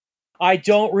again. I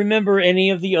don't remember any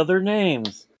of the other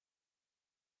names.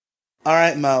 All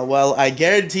right, Mo. Well, I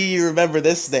guarantee you remember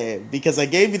this name because I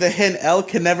gave you the hint L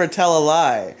can never tell a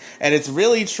lie. And it's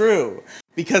really true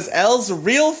because L's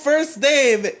real first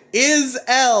name is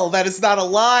L. That is not a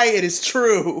lie. It is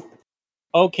true.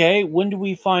 Okay, when do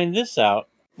we find this out?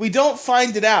 We don't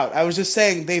find it out. I was just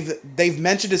saying they've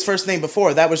mentioned his first name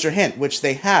before. That was your hint, which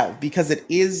they have because it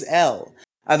is L.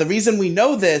 The reason we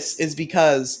know this is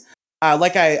because,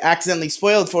 like I accidentally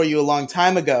spoiled for you a long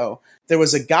time ago, there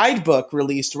was a guidebook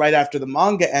released right after the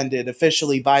manga ended,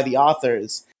 officially by the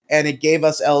authors, and it gave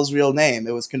us L's real name.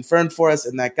 It was confirmed for us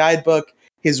in that guidebook.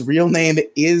 His real name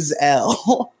is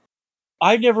L.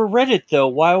 I never read it though.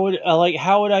 Why would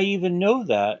how would I even know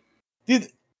that? Dude,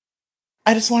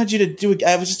 I just wanted you to do it.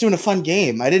 I was just doing a fun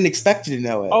game. I didn't expect you to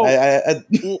know it.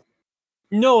 Oh,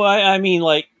 no, I mean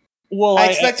well, I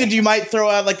expected you might throw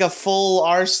out like a full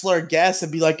R slur guess and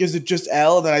be like, "Is it just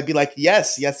L?" And then I'd be like,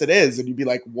 "Yes, it is." And you'd be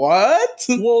like, "What?"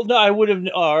 Well, no, I would have.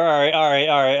 All right.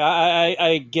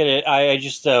 I get it. I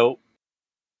just I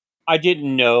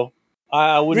didn't know.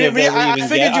 I wouldn't have ever even. I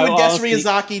figured you would guess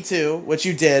Ryuzaki too, which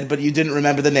you did, but you didn't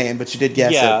remember the name, but you did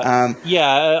guess it.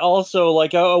 Yeah. Also,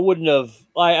 I wouldn't have.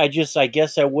 I guess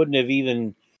I wouldn't have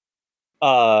even.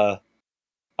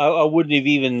 I wouldn't have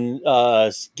even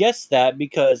guessed that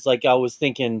because I was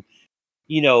thinking,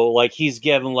 he's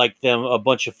giving them a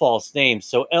bunch of false names.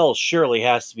 So L surely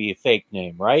has to be a fake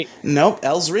name, right? Nope,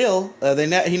 L's real.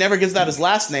 He never gives out his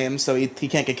last name, so he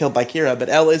can't get killed by Kira. But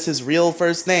L is his real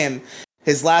first name.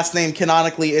 His last name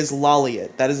canonically is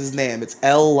Lolliot. That is his name. It's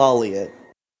L Lolliot.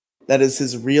 That is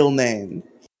his real name.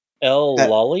 L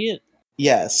Lolliot?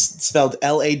 Yes, spelled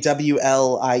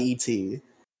Lawliet.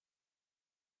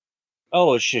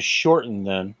 Oh, it's just shortened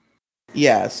then.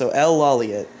 Yeah, so L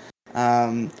Lolliot.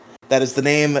 That is the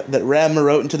name that Rem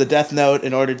wrote into the Death Note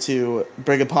in order to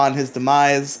bring upon his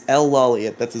demise. L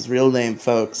Lolliot. That's his real name,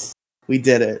 folks. We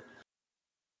did it.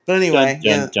 But anyway,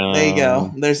 there you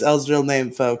go. There's L's real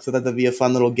name, folks. So that'd be a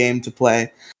fun little game to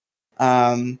play.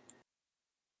 I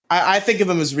think of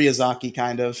him as Ryuzaki,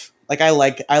 kind of. I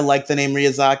like the name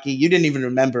Ryuzaki. You didn't even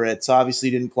remember it, so obviously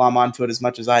you didn't glom onto it as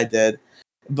much as I did.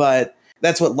 But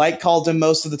that's what Light called him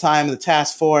most of the time in the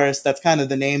task force. That's kind of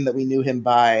the name that we knew him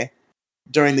by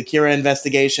during the Kira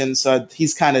investigation. So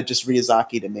he's kind of just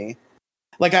Ryuzaki to me.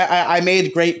 I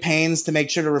made great pains to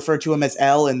make sure to refer to him as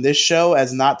L in this show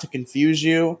as not to confuse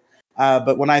you.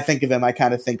 But when I think of him, I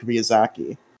kind of think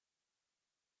Ryuzaki.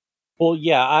 Well,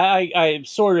 yeah, I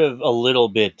sort of a little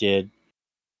bit did.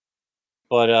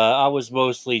 But I was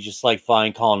mostly just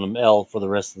fine calling him L for the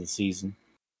rest of the season.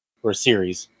 Or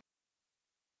series.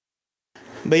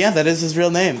 But yeah, that is his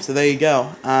real name. So there you go.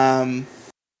 Now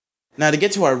to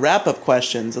get to our wrap-up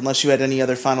questions, unless you had any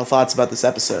other final thoughts about this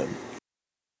episode.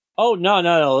 Oh, no.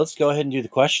 Let's go ahead and do the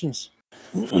questions.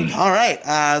 All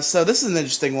right. So this is an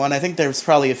interesting one. I think there's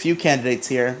probably a few candidates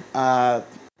here.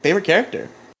 Favorite character?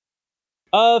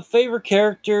 Favorite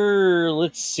character,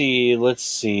 let's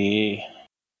see.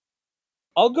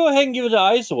 I'll go ahead and give it to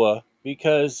Aizawa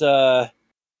because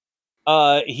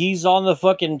he's on the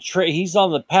fucking he's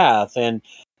on the path, and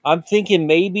I'm thinking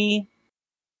maybe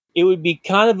it would be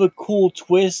kind of a cool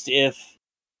twist if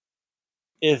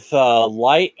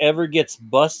Light ever gets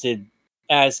busted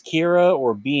as Kira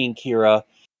or being Kira.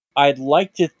 I'd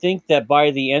like to think that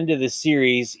by the end of the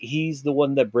series, he's the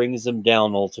one that brings him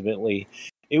down ultimately.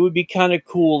 It would be kind of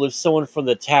cool if someone from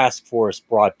the task force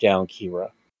brought down Kira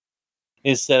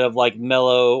instead of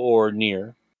Mello or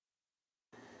Nier.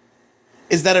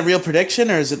 Is that a real prediction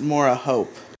or is it more a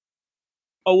hope?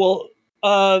 Oh, well,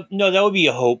 no, that would be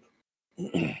a hope.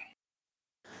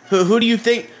 Who do you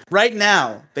think, right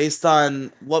now, based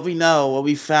on what we know, what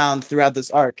we found throughout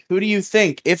this arc, who do you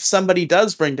think, if somebody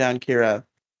does bring down Kira,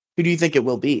 who do you think it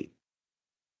will be?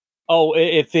 Oh,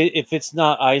 if it's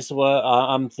not Aizawa,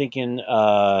 I'm thinking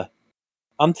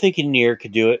Nier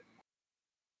could do it.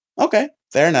 Okay,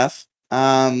 fair enough.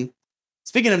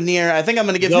 Speaking of Nier, I think I'm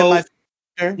going to give him my.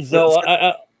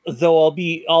 Though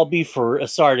I'll be for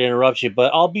sorry to interrupt you,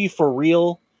 but I'll be for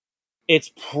real.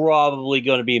 It's probably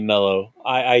going to be Mello.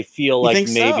 I feel like maybe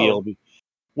so? It'll be.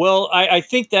 Well, I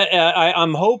think that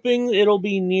I'm hoping it'll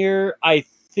be Nier. I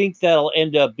think that'll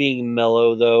end up being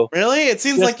Mello, though. Really? It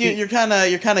seems like you're kind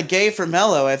of gay for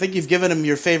Mello. I think you've given him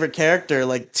your favorite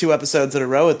character 2 episodes in a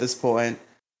row at this point.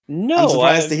 No, I'm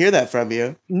surprised to hear that from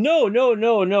you. No.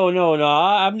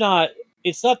 I'm not.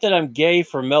 It's not that I'm gay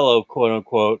for Mello, quote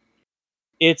unquote.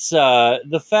 It's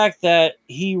the fact that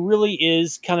he really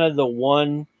is kind of the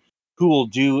one who will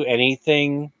do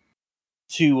anything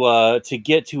to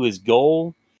get to his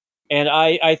goal. And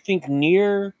I think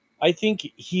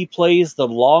he plays the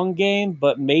long game,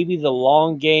 but maybe the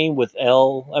long game with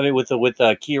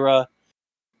Kira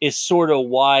is sort of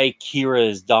why Kira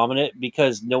is dominant,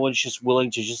 because no one's just willing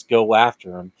to just go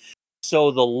after him. So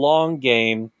the long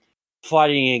game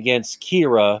fighting against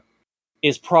Kira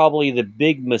is probably the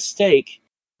big mistake,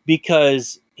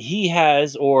 because he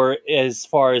has, or as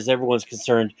far as everyone's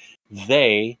concerned,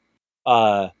 they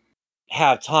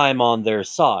have time on their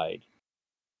side.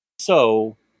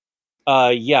 So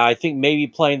yeah, I think maybe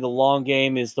playing the long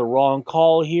game is the wrong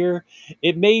call here.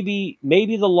 It maybe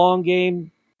the long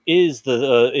game is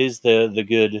the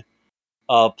good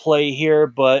play here,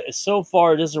 but so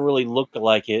far it doesn't really look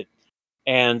like it.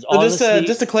 And So honestly,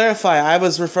 just to clarify, I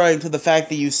was referring to the fact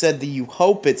that you said that you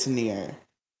hope it's Nier.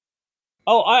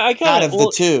 Oh, I kind of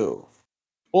the two.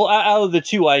 Well, out of the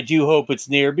two, I do hope it's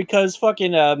Nier, because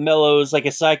fucking Mello is like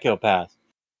a psychopath,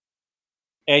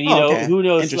 and Okay. who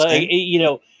knows? Like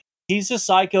he's a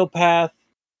psychopath.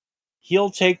 He'll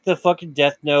take the fucking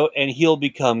Death Note and he'll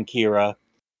become Kira.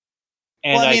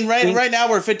 And well, I mean, right now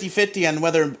we're 50-50 on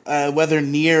whether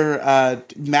Nier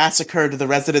massacred the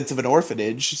residents of an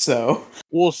orphanage. So,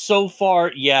 well, so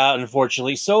far, yeah,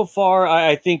 unfortunately, so far,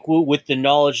 I think with the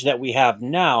knowledge that we have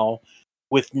now,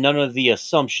 with none of the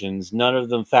assumptions, none of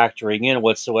them factoring in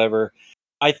whatsoever,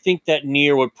 I think that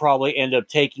Nier would probably end up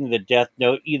taking the Death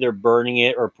Note, either burning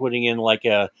it or putting in like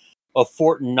a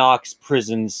Fort Knox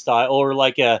prison style, or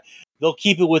like they'll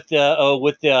keep it with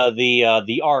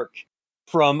the Ark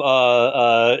from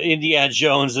Indiana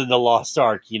Jones and the Lost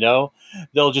Ark.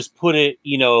 They'll just put it,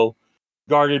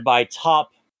 guarded by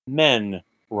top men,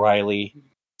 Riley.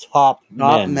 Top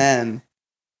men.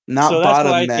 Not so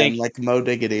bottom men like Mo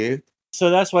Diggity. So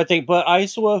that's what I think. But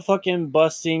Aizawa fucking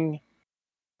busting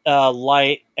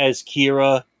Light as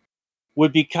Kira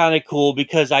would be kind of cool,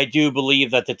 because I do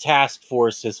believe that the task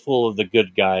force is full of the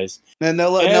good guys. And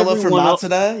Nola from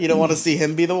Matsuda? You don't want to see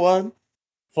him be the one?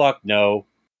 Fuck no.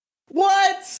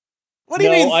 What? What do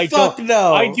you mean, fuck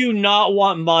no? I do not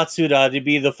want Matsuda to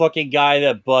be the fucking guy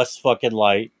that busts fucking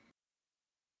Light.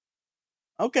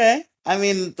 Okay. I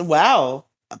mean, wow.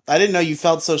 I didn't know you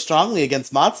felt so strongly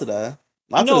against Matsuda.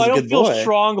 Matsuda's no, I don't feel boy.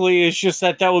 strongly. It's just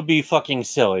that would be fucking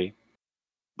silly.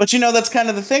 But that's kind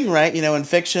of the thing, right? In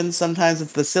fiction, sometimes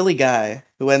it's the silly guy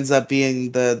who ends up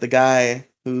being the guy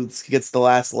who gets the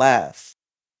last laugh.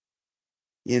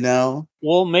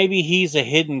 Well, maybe he's a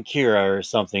hidden Kira or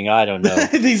something. I don't know.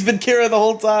 He's been Kira the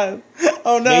whole time.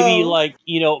 Oh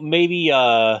no. Maybe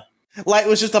Light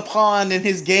was just a pawn in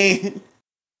his game.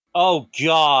 Oh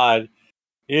god.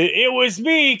 It was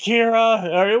me,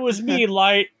 Kira, or it was me,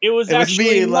 Light. It was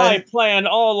actually my plan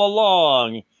all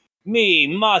along. Me,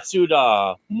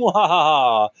 Matsuda.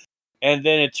 Mwahaha. And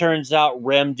then it turns out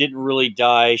Rem didn't really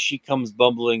die. She comes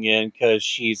bumbling in because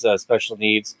she's special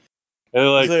needs. And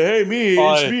like, hey,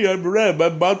 it's me, I'm Rem.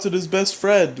 I'm Matsuda's best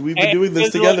friend. We've been doing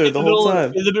this together the whole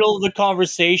time. In the middle of the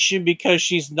conversation, because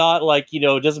she's not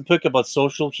doesn't pick up on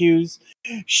social cues,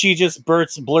 she just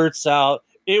blurts out,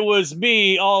 "It was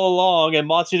me all along." And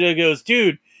Matsuda goes,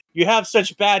 "Dude, you have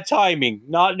such bad timing.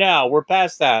 Not now. We're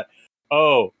past that."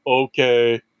 Oh,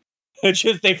 okay. It's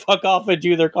just they fuck off and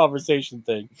do their conversation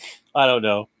thing. I don't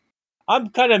know. I'm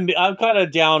kind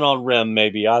of down on Rem.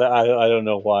 Maybe I don't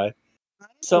know why.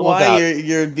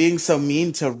 You're being so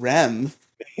mean to Rem?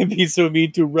 Be so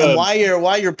mean to Rem. And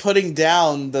why you're putting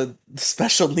down the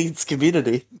special needs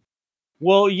community?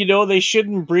 Well, they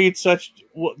shouldn't breed such.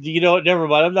 Never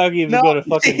mind. I'm not even going to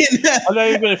fucking. I'm not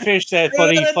even going to finish that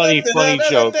funny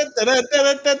joke.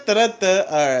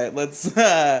 All right, let's.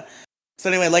 So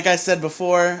anyway, like I said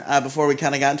before we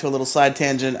kind of got into a little side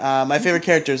tangent, my favorite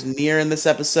character is Nier in this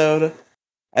episode.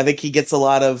 I think he gets a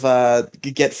lot of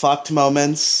get fucked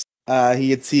moments.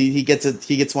 He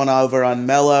gets one over on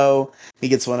Mello. He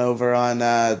gets one over on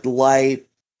Light.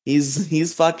 He's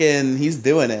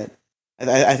doing it.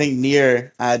 I think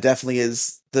Nier definitely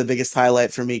is the biggest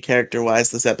highlight for me character-wise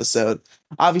this episode.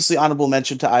 Obviously, honorable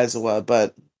mention to Aizawa,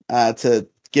 but to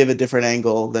give a different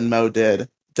angle than Mo did,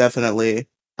 definitely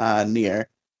Nier.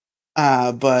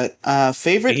 But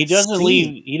favorite. He doesn't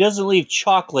leave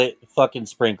chocolate fucking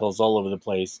sprinkles all over the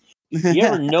place. You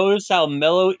ever notice how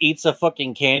Mello eats a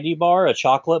fucking candy bar, a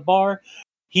chocolate bar?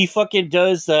 He fucking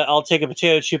does the "I'll take a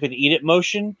potato chip and eat it"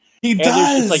 motion. He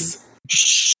does.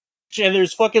 And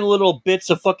there's fucking little bits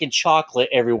of fucking chocolate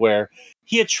everywhere.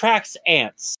 He attracts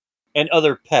ants. and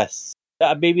other pests.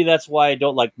 Maybe that's why I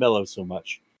don't like Mello so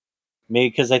much. Maybe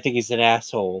because I think he's an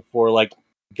asshole for like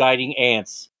guiding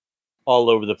ants all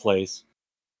over the place.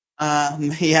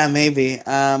 Yeah, maybe.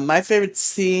 My favorite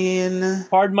scene.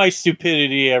 Pardon my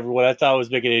stupidity, everyone. I thought I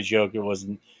was making a joke. It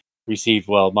wasn't received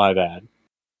well. My bad.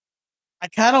 I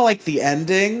kind of like the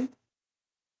ending.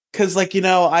 Because, like,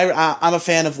 I'm a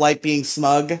fan of Light being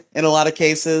smug in a lot of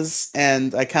cases,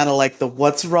 and I kind of like the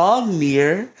 "what's wrong,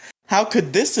 Nier? How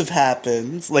could this have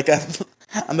happened?" Like,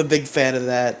 I'm a big fan of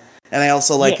that, and I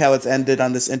also like how it's ended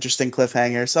on this interesting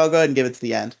cliffhanger. So I'll go ahead and give it to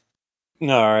the end.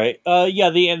 All right.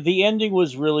 Yeah. The ending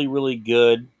was really really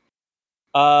good.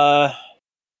 I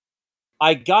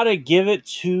gotta give it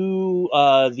to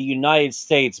the United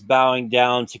States bowing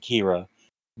down to Kira.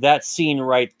 That scene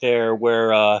right there,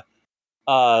 where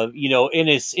in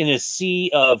a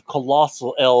sea of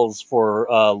colossal L's for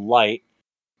Light,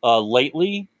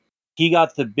 lately, he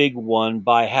got the big one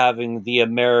by having the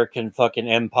American fucking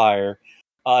empire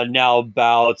now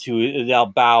bow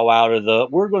out of the.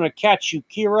 We're gonna catch you,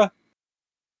 Kira.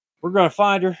 We're gonna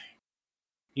find her.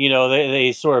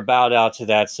 They sort of bowed out to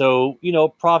that. So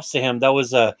props to him.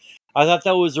 I thought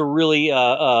that was a really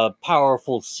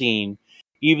powerful scene.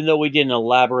 Even though we didn't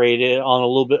elaborate it on a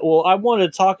little bit. Well, I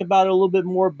wanted to talk about it a little bit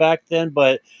more back then,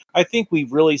 but I think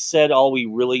we've really said all we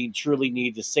really truly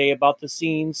need to say about the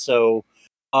scene. So,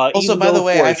 also, by the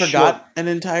way, I forgot an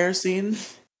entire scene.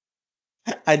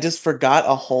 I just forgot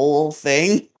a whole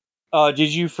thing.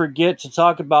 Did you forget to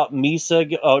talk about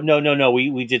Misa? Oh, no.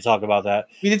 We did talk about that.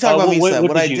 We did talk about Misa.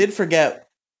 What I did forget.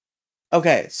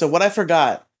 Okay, so what I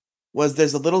forgot was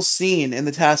there's a little scene in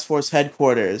the task force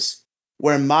headquarters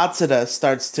where Matsuda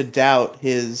starts to doubt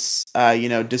his,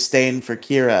 disdain for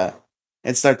Kira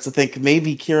and starts to think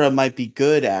maybe Kira might be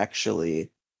good, actually.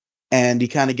 And he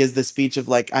kind of gives the speech of,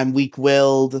 like, I'm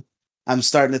weak-willed. I'm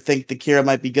starting to think that Kira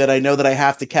might be good. I know that I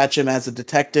have to catch him as a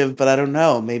detective, but I don't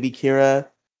know. Maybe Kira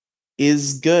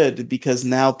is good because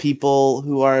now people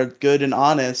who are good and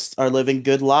honest are living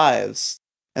good lives.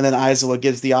 And then Aizawa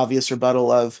gives the obvious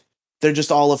rebuttal of, they're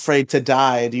just all afraid to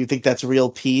die. Do you think that's real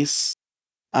peace?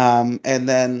 And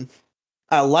then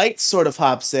Light sort of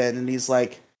hops in and he's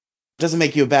like, it doesn't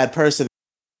make you a bad person.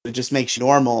 It just makes you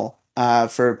normal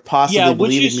for possibly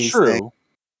believing these things.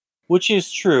 Which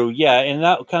is true. Yeah, in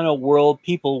that kind of world,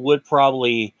 people would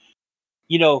probably,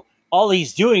 all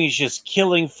he's doing is just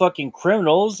killing fucking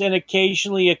criminals and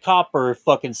occasionally a cop or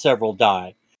fucking several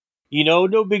die.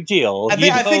 No big deal. I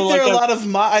think there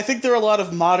are a lot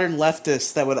of modern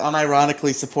leftists that would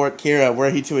unironically support Kira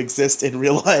were he to exist in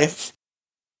real life.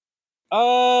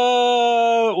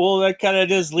 Well, that kind of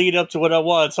does lead up to what I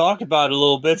want to talk about a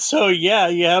little bit. So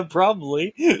yeah,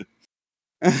 probably.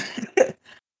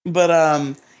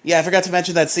 But yeah, I forgot to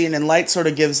mention that scene, and Light sort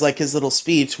of gives like his little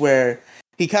speech where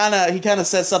he kind of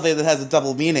says something that has a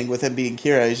double meaning with him being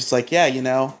Kira. He's just like, yeah,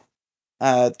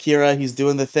 Kira, he's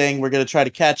doing the thing. We're going to try to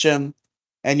catch him.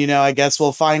 And, I guess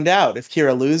we'll find out. If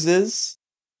Kira loses,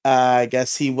 I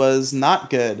guess he was not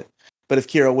good. But if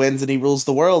Kira wins and he rules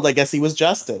the world, I guess he was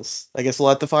justice. I guess we'll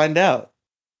have to find out.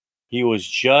 He was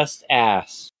just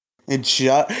ass. We'll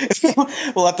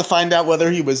have to find out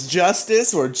whether he was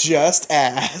justice or just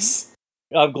ass.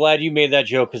 I'm glad you made that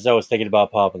joke because I was thinking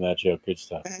about popping that joke. Good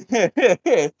stuff.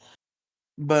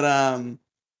 But,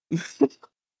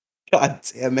 God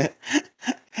damn it.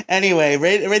 Anyway,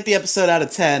 rate the episode out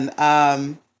of 10.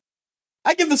 I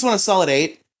give this one a solid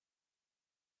 8.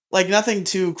 Like, nothing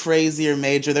too crazy or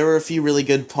major. There were a few really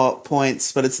good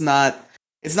points, but it's not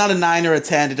a 9 or a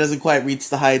 10. It doesn't quite reach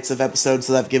the heights of episodes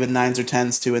that I've given 9s or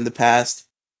 10s to in the past.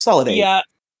 Solid 8.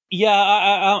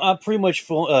 Yeah, I'm pretty much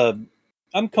full.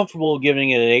 I'm comfortable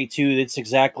giving it an 8 too. That's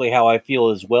exactly how I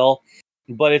feel as well.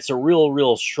 But it's a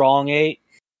real strong 8.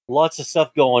 Lots of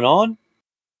stuff going on.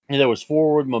 And there was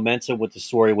forward momentum with the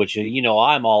story, which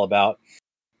I'm all about.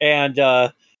 And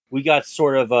we got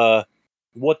sort of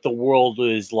what the world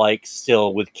is like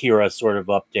still with Kira sort of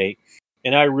update.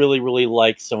 And I really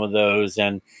like some of those.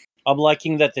 And I'm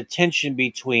liking that the tension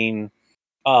between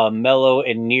Mello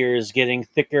and Nier is getting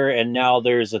thicker. And now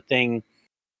there's a thing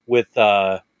with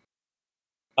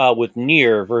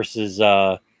Nier versus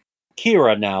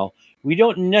Kira now. We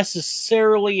don't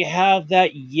necessarily have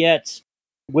that yet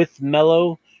with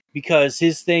Mello, because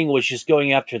his thing was just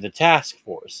going after the task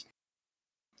force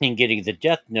and getting the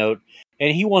death note,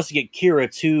 and he wants to get Kira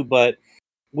too, but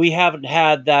we haven't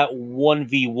had that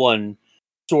 1v1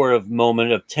 sort of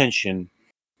moment of tension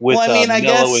with Mello and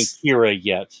Kira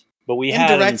yet. But we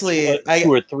had indirectly 2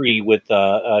 or 3 with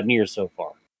Nier so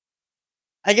far.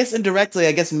 I guess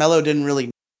indirectly, Mello didn't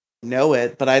really know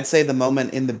it, but I'd say the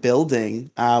moment in the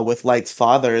building with Light's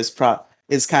father is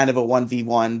is kind of a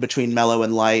 1v1 between Mello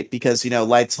and Light, because,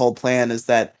 Light's whole plan is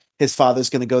that his father's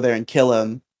going to go there and kill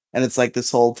him. And it's like this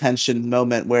whole tension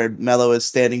moment where Mello is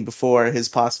standing before his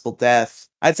possible death.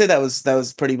 I'd say that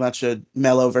was pretty much a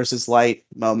Mello versus Light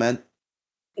moment.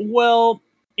 Well,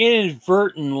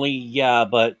 inadvertently, yeah,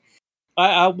 but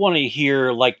I want to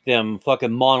hear like them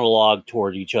fucking monologue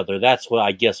toward each other. That's what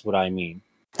I mean.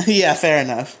 Yeah, fair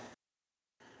enough.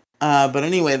 But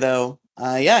anyway, though,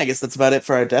 yeah, I guess that's about it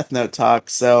for our Death Note talk.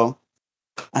 So,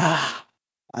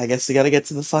 I guess we got to get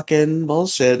to the fucking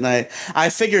bullshit. And I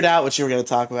figured out what you were going to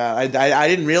talk about. I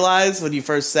didn't realize when you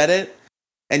first said it,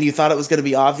 and you thought it was going to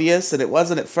be obvious, and it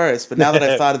wasn't at first. But now that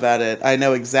I've thought about it, I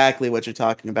know exactly what you're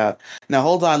talking about. Now,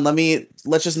 hold on.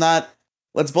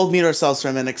 Let's both mute ourselves for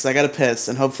a minute, because I got to piss,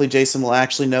 and hopefully Jason will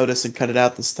actually notice and cut it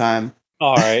out this time.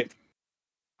 All right.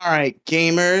 All right,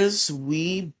 gamers,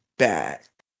 we back.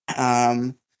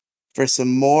 For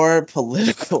some more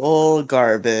political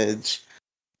garbage.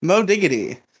 Mo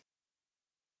Diggity,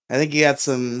 I think you got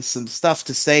some stuff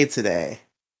to say today.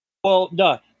 Well,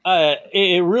 no,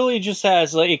 it really just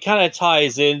has, like, it kind of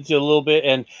ties into a little bit,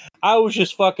 and I was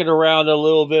just fucking around a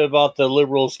little bit about the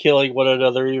liberals killing one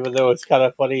another, even though it's kind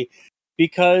of funny,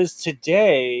 because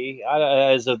today,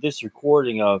 as of this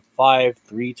recording of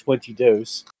 5/3/20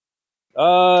 dose,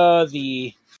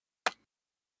 the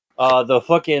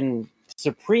fucking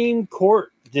Supreme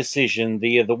Court decision,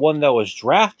 the one that was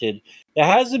drafted, that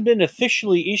hasn't been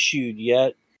officially issued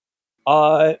yet.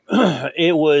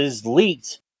 It was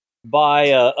leaked by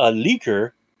a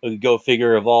leaker. Go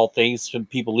figure, of all things, from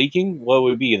people leaking. What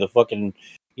would it be? The fucking,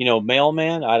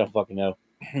 mailman? I don't fucking know.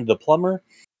 The plumber?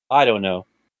 I don't know.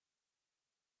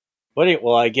 But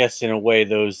well, I guess in a way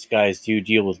those guys do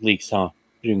deal with leaks, huh?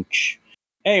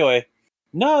 Anyway,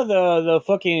 no, the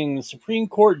fucking Supreme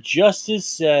Court justice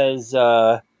says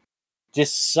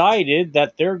decided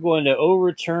that they're going to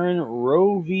overturn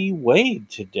Roe v. Wade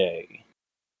today.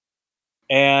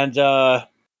 And the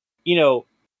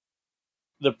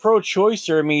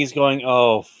pro-choicer in me is going,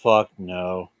 oh, fuck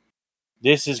no.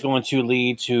 This is going to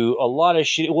lead to a lot of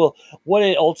shit. Well, what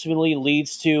it ultimately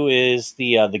leads to is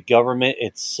the government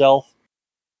itself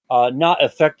not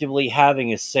effectively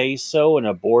having a say-so in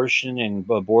abortion and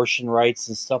abortion rights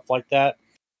and stuff like that.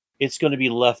 It's going to be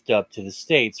left up to the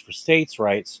states for states'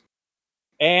 rights.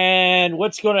 And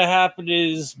what's going to happen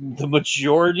is the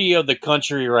majority of the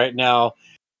country right now,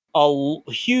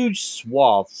 huge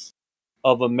swaths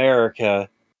of America,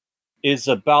 is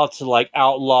about to like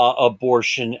outlaw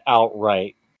abortion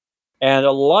outright. And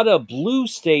a lot of blue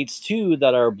states too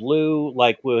that are blue,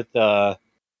 like with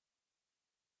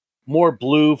more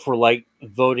blue for like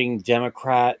voting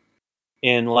Democrat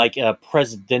in like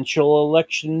presidential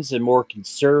elections, and more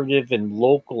conservative in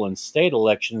local and state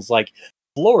elections, like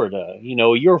Florida.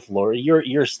 Your Florida,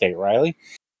 your state, Riley.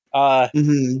 Yeah,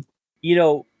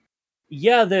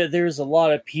 there's a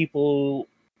lot of people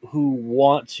who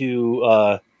want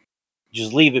to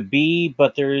just leave it be,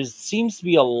 but there seems to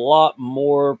be a lot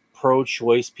more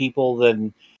pro-choice people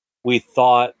than we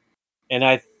thought. And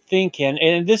I think,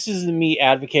 and this isn't me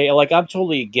advocating, like, I'm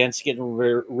totally against getting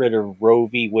rid of Roe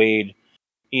v. Wade,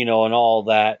 and all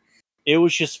that. It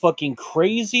was just fucking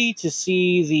crazy to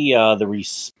see the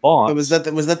response. But was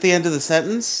that the end of the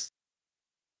sentence?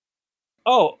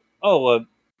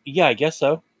 Yeah, I guess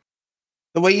so.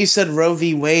 The way you said Roe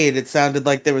v. Wade, it sounded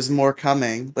like there was more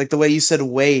coming. Like the way you said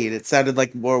Wade, it sounded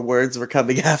like more words were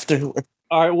coming afterward.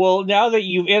 All right, well, now that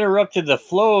you've interrupted the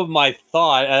flow of my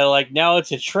thought, now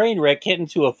it's a train wreck hitting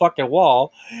to a fucking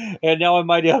wall, and now I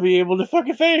might not be able to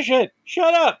fucking finish it.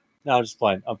 Shut up! No, I'm just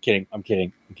playing. I'm kidding.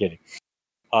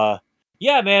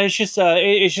 Yeah, man,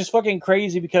 it's just fucking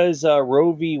crazy, because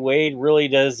Roe v. Wade really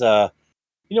does,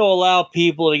 allow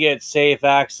people to get safe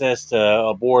access to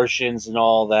abortions and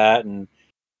all that, and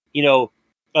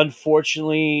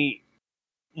unfortunately,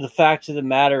 the fact of the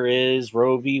matter is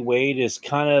Roe v. Wade is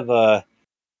kind of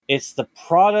it's the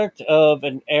product of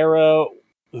an era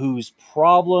whose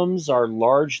problems are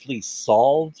largely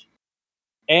solved.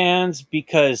 And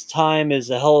because time is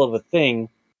a hell of a thing,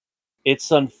 it's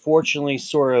unfortunately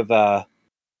sort of,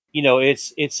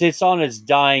 it's on its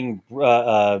dying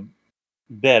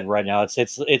bed right now.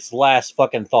 It's last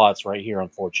fucking thoughts right here,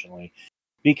 unfortunately,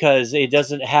 because it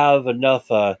doesn't have enough.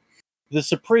 The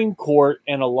Supreme Court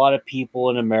and a lot of people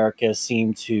in America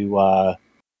seem to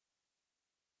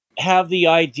have the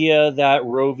idea that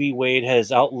Roe v. Wade has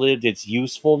outlived its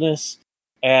usefulness,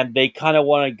 and they kind of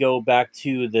want to go back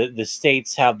to the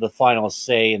states have the final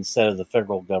say instead of the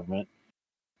federal government.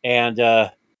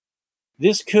 And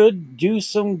this could do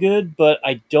some good, but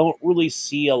I don't really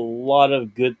see a lot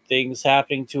of good things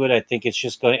happening to it. I think it's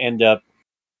just going to end up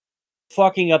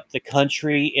fucking up the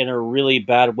country in a really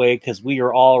bad way because we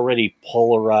are already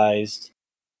polarized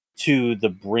to the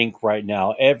brink right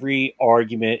now. Every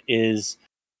argument is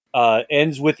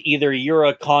ends with either you're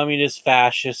a communist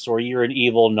fascist or you're an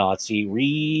evil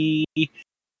Nazi.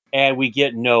 And we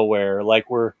get nowhere. Like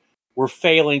we're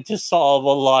failing to solve a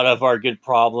lot of our good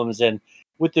problems. And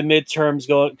with the midterms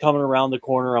coming around the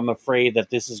corner, I'm afraid that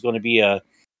this is going to be a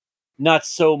not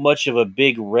so much of a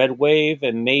big red wave,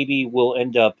 and maybe we'll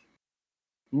end up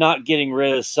not getting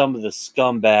rid of some of the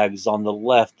scumbags on the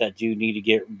left that do need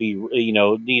to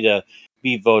need to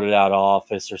be voted out of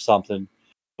office or something.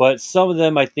 But some of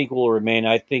them I think will remain.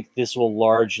 I think this will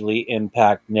largely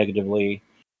impact negatively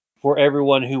for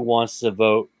everyone who wants to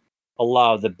vote a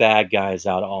lot of the bad guys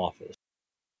out of office.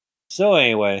 So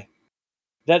anyway,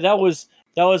 that was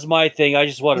my thing. I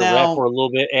just wanted to rant for a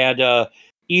little bit. And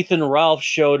Ethan Ralph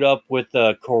showed up with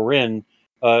Corinne,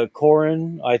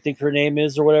 I think her name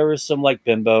is, or whatever, some like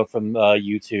bimbo from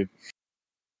YouTube.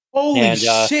 Holy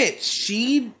shit!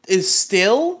 She is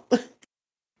still.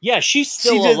 Yeah, she's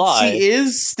still alive. She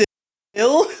is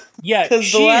still. Yeah,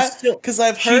 she's still. Because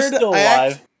I've heard. She's still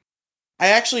alive. I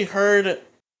actually heard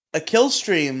a kill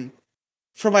stream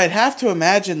from, I'd have to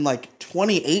imagine, like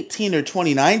 2018 or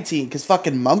 2019, because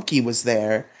fucking Monkey was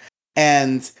there,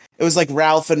 and it was like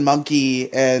Ralph and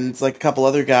Monkey and like a couple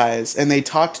other guys, and they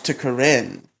talked to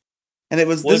Corinne, and it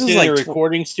was this was like a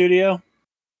recording studio.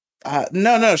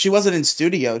 No, she wasn't in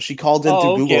studio. She called in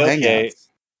through Google Hangouts.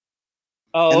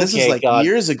 Oh, and this was like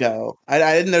years ago. I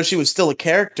didn't know she was still a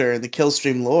character in the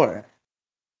Killstream lore.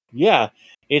 Yeah,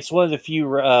 it's one of the few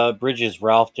bridges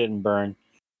Ralph didn't burn.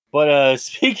 But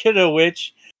speaking of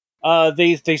which,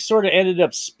 they sort of ended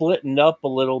up splitting up a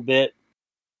little bit,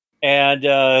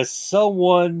 and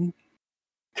someone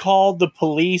called the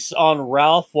police on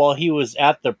Ralph while he was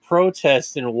at the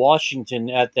protest in Washington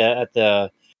at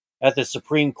the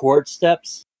Supreme Court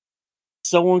steps.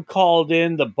 Someone called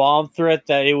in the bomb threat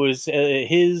that it was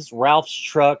Ralph's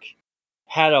truck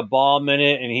had a bomb in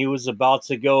it, and he was about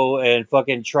to go and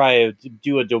fucking try to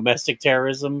do a domestic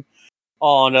terrorism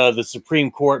on the Supreme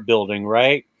Court building,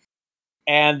 right?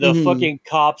 And the fucking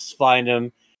cops find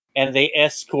him, and they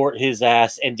escort his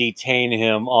ass and detain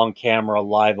him on camera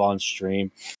live on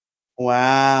stream.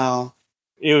 Wow.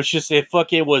 It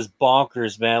fucking was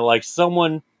bonkers, man. Like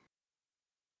someone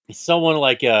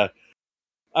like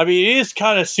I mean, it is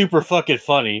kind of super fucking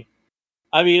funny.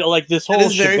 I mean, like this whole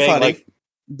shebang, very funny, like,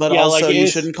 but also you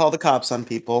shouldn't call the cops on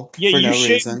people for no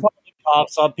reason. Call the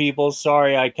cops on people.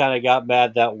 Sorry, I kind of got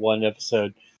mad that one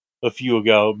episode a few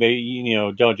ago. Maybe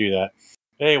don't do that.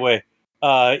 Anyway,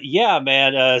 yeah,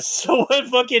 man. Someone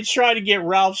fucking tried to get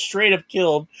Ralph straight up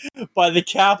killed by the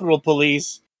Capitol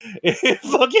Police in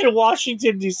fucking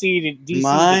Washington D.C.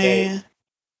 My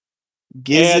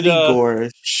gizzity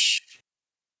gorge.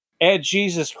 And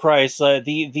Jesus Christ,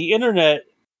 the internet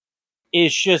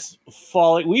is just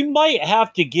falling. We might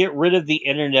have to get rid of the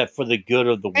internet for the good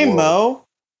of the world. Hey, Mo.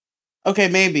 Okay,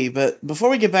 maybe, but before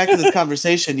we get back to this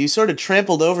conversation, you sort of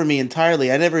trampled over me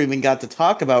entirely. I never even got to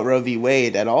talk about Roe v.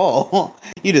 Wade at all.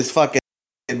 You just fucking...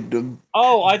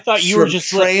 Oh, I thought you were just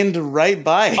trained right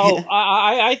by. Oh,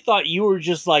 I thought you were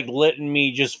just like letting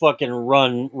me just fucking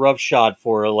run roughshod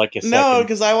for like a second. No,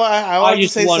 because I wanted to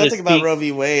say something about Roe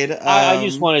v. Wade. I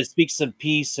just want to speak some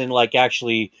peace and like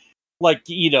actually, like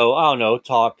I don't know,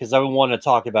 talk because I want to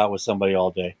talk about it with somebody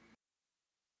all day.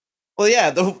 Well,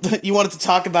 yeah, you wanted to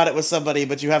talk about it with somebody,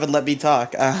 but you haven't let me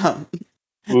talk.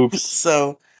 Oops.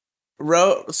 So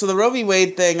the Roe v.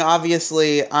 Wade thing,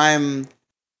 obviously,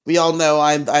 we all know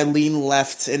I lean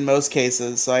left in most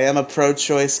cases, so I am a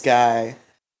pro-choice guy.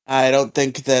 I don't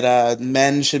think that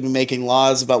men should be making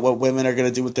laws about what women are going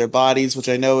to do with their bodies, which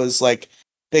I know is like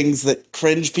things that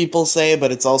cringe people say,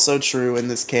 but it's also true in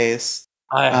this case.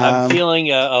 I'm feeling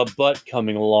a butt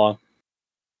coming along.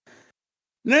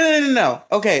 No.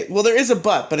 Okay, well, there is a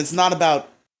but it's not about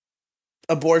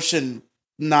abortion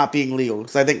not being legal,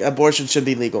 because I think abortion should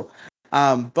be legal.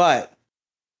 But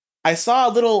I saw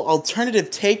a little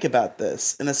alternative take about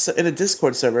this in a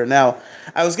Discord server. Now,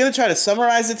 I was going to try to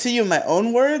summarize it to you in my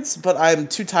own words, but I'm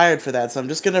too tired for that, so I'm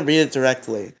just going to read it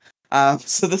directly.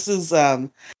 So this is, to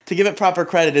give it proper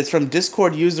credit, it's from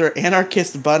Discord user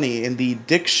Anarchist Bunny in the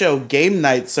Dick Show Game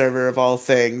Night server of all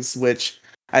things, which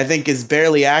I think is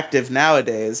barely active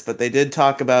nowadays, but they did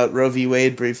talk about Roe v.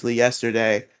 Wade briefly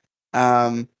yesterday.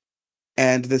 And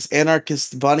this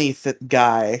Anarchist Bunny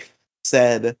guy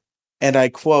said, and I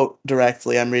quote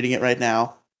directly, I'm reading it right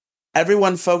now,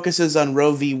 "Everyone focuses on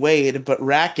Roe v. Wade, but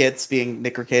Rackets," being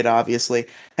Nick Ricada obviously,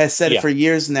 "has said for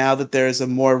years now that there is a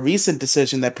more recent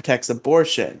decision that protects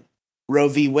abortion. Roe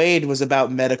v. Wade was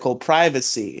about medical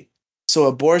privacy. So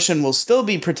abortion will still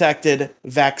be protected.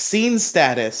 Vaccine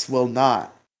status will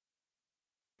not.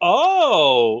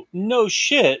 Oh, no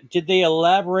shit. Did they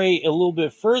elaborate a little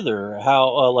bit further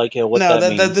how what that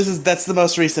means? That's the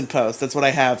most recent post. That's what I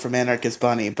have from Anarchist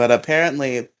Bunny. But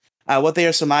apparently, what they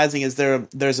are surmising is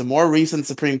there's a more recent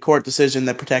Supreme Court decision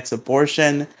that protects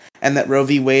abortion, and that Roe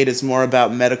v. Wade is more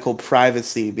about medical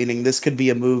privacy, meaning this could be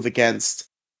a move against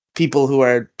people who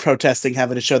are protesting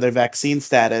having to show their vaccine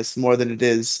status more than it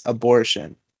is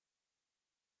abortion.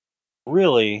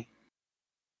 Really?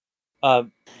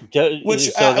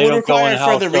 Which would require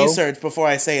further research before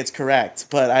I say it's correct,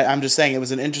 but I'm just saying it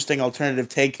was an interesting alternative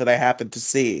take that I happened to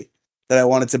see that I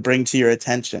wanted to bring to your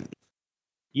attention.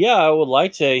 Yeah, I would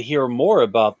like to hear more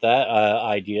about that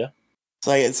idea.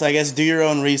 So I guess do your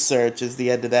own research is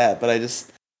the end of that, but I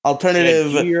just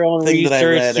alternative do your own thing research, that I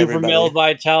read. Super Male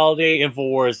Vitality,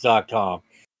 Infowars.com.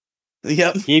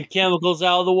 Yep. Keep chemicals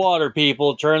out of the water,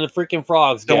 people. Turn the freaking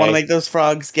frogs gay. Don't want to make those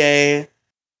frogs gay.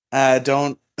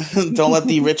 Don't let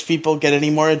the rich people get any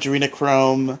more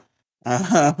adrenochrome.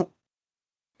 God,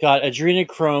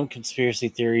 adrenochrome conspiracy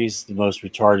theories, the most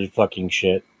retarded fucking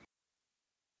shit.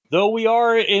 Though we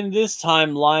are in this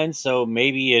timeline, so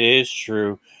maybe it is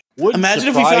true. Imagine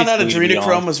if we found out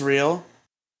adrenochrome was real.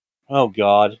 Oh,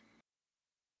 God.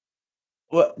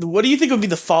 What do you think would be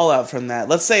the fallout from that?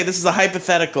 Let's say this is a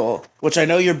hypothetical, which I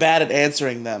know you're bad at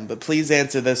answering them, but please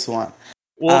answer this one.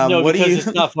 Well, no, because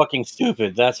it's not fucking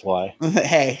stupid, that's why.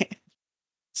 Hey.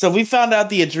 So we found out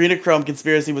the adrenochrome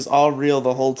conspiracy was all real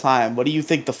the whole time. What do you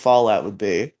think the fallout would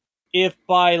be? If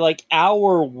by,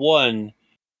 hour 1,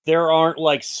 there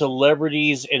aren't,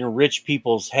 celebrities and rich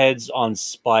people's heads on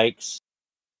spikes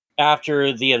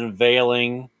after the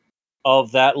unveiling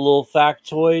of that little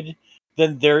factoid,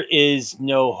 then there is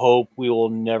no hope. We will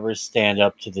never stand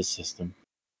up to the system.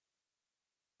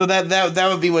 So that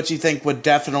would be what you think would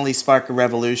definitely spark a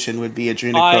revolution, would be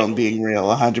adrenochrome being real,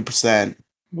 100%.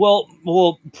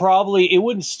 Well, probably it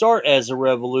wouldn't start as a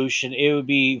revolution. It would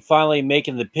be finally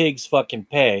making the pigs fucking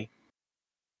pay.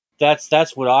 That's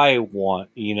what I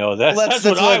want, That's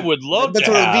what I would love. That's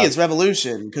what it would be. It's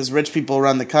revolution because rich people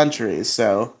run the country.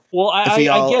 So, I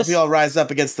guess if we all rise up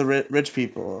against the rich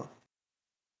people,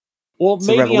 well,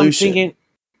 maybe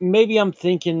I'm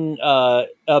thinking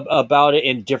about it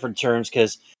in different terms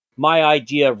because my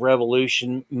idea of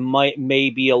revolution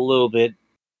may be a little bit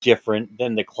different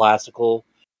than the classical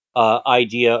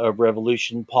idea of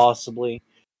revolution. Possibly,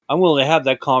 I'm willing to have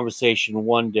that conversation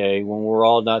one day when we're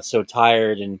all not so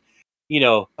tired and.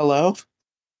 Hello?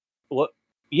 What?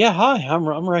 Yeah, hi. I'm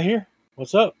right here.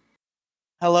 What's up?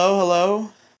 Hello?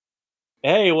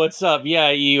 Hey, what's up? Yeah,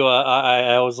 you.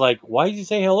 I was like, why did you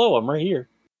say hello? I'm right here.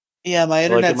 Yeah, my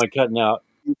internet's am I cutting out?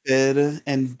 Stupid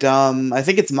and dumb. I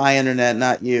think it's my internet,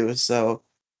 not you. So,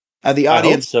 the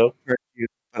audience, so, you,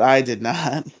 but I did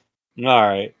not. All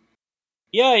right.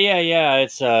 Yeah.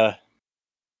 It's yeah,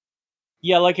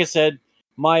 like I said.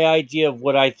 My idea of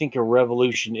what I think a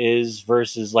revolution is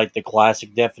versus the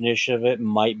classic definition of it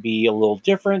might be a little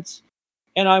different.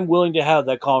 And I'm willing to have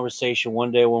that conversation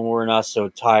one day when we're not so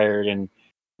tired and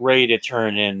ready to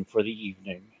turn in for the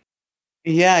evening.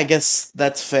 Yeah, I guess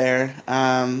that's fair.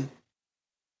 Yeah,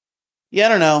 I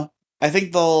don't know. I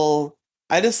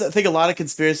just think a lot of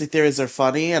conspiracy theories are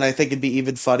funny, and I think it'd be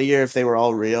even funnier if they were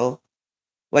all real.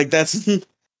 That's...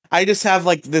 I just have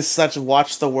this such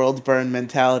watch the world burn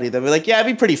mentality that we're yeah,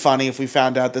 it'd be pretty funny if we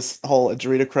found out this whole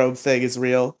adrenochrome thing is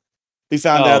real. We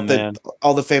found out that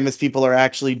all the famous people are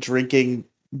actually drinking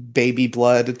baby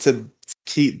blood to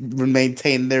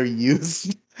maintain their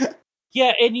youth.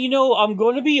 Yeah, and I'm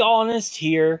going to be honest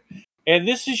here, and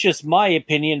this is just my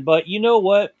opinion, but you know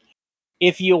what?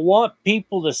 If you want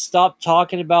people to stop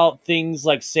talking about things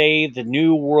like, say, the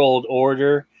New World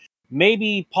Order,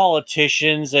 maybe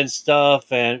politicians and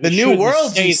stuff, and the New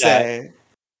World, you say?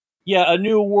 Yeah, a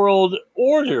New World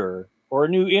Order or a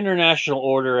new international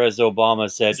order, as Obama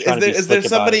said. Is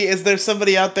there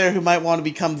somebody out there who might want to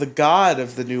become the god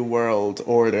of the New World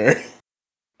Order?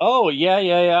 Oh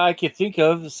yeah. I could think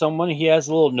of someone. He has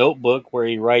a little notebook where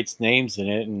he writes names in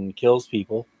it and kills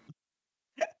people.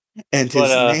 And his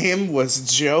name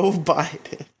was Joe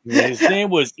Biden. His name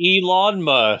was Elon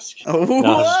Musk.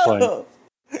 No,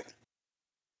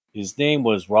 his name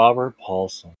was Robert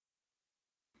Paulson.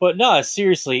 But no,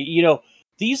 seriously,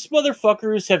 these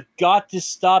motherfuckers have got to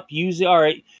stop using...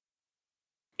 Alright,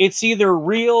 it's either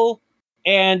real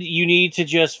and you need to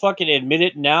just fucking admit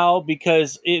it now,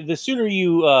 because the sooner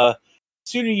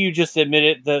you just admit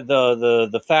it,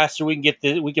 the faster we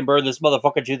can burn this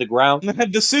motherfucker to the ground.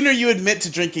 The sooner you admit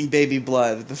to drinking baby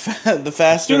blood, the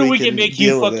faster we can make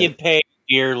you fucking pay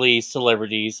dearly,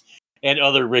 celebrities. and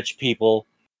other rich people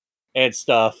and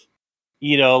stuff.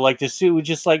 You know, like the suit was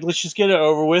just like, let's just get it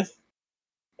over with.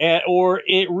 Or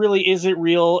it really isn't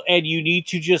real, and you need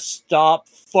to just stop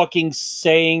fucking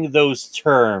saying those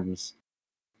terms.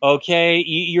 Okay?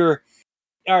 You're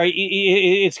all right.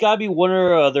 It's got to be one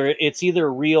or other. It's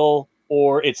either real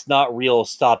or it's not real.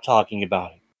 Stop talking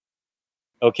about it.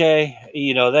 Okay?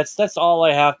 You know, that's all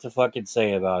I have to fucking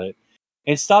say about it.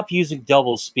 And stop using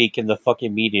double speak in the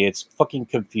fucking media. It's fucking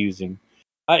confusing.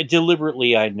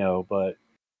 Deliberately, I know, but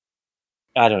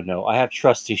I don't know. I have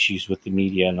trust issues with the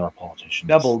media and our politicians.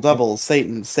 Double,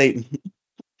 Satan.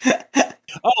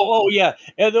 Oh, yeah.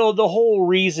 And the whole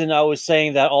reason I was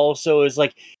saying that also is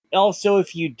like, also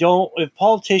if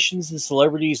politicians and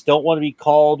celebrities don't want to be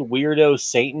called weirdo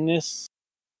Satanists,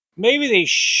 maybe they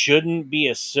shouldn't be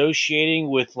associating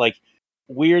with like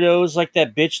weirdos like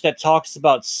that bitch that talks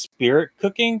about spirit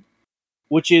cooking,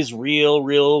 which is real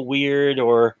weird,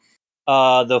 or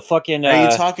the fucking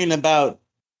Are you talking about?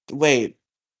 Wait,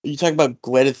 are you talking about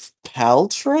Gwyneth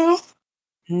Paltrow?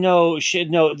 No shit,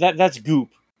 no, that's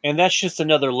goop, and that's just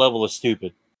another level of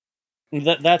stupid.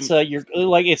 That's you're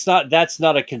like, it's not, that's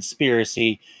not a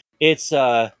conspiracy. It's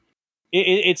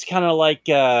it's kind of like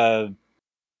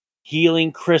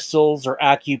healing crystals or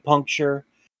acupuncture.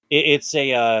 It's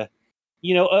a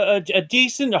you know, a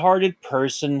decent hearted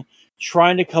person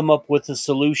trying to come up with a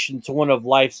solution to one of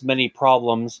life's many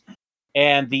problems,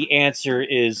 and the answer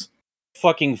is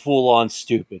fucking full on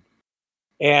stupid.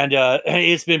 And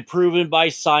it's been proven by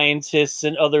scientists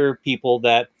and other people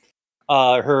that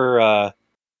her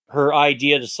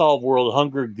idea to solve world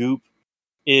hunger, goop,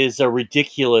 is a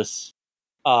ridiculous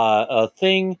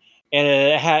thing,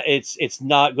 and it's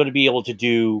not going to be able to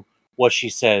do what she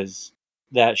says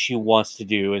that she wants to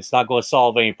do. It's not going to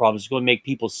solve any problems. It's going to make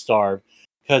people starve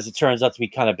because it turns out to be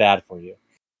kind of bad for you.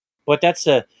 But that's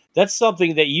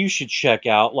something that you should check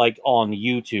out, like on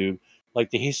YouTube,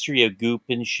 like the history of goop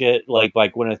and shit, like by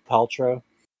Gwyneth Paltrow.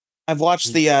 I've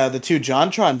watched the two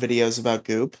JonTron videos about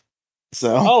goop.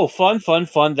 So oh, fun.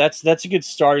 That's a good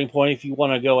starting point. If you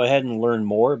want to go ahead and learn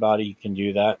more about it, you can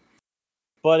do that.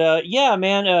 But yeah,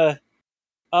 man,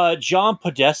 John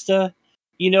Podesta,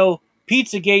 you know,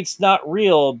 Pizzagate's not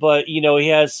real, but you know, he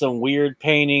has some weird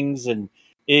paintings and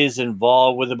is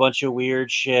involved with a bunch of weird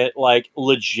shit, like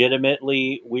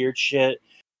legitimately weird shit.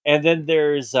 And then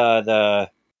there's the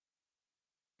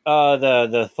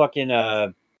fucking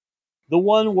the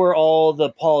one where all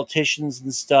the politicians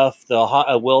and stuff,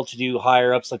 the well-to-do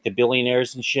higher-ups like the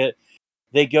billionaires and shit,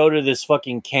 they go to this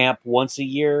fucking camp once a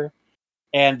year,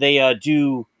 and they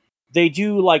do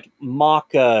like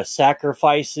mock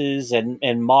sacrifices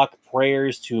and mock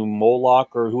prayers to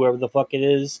Moloch or whoever the fuck it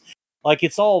is. Like,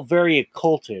 it's all very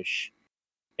occultish.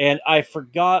 And I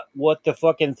forgot what the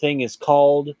fucking thing is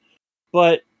called,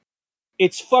 but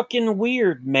it's fucking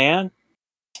weird, man.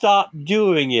 Stop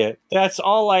doing it. That's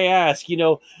all I ask. You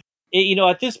know,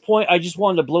 at this point, I just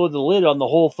wanted to blow the lid on the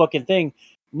whole fucking thing.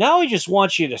 Now I just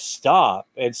want you to stop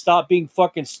and stop being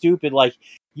fucking stupid. Like,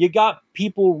 you got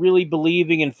people really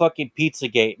believing in fucking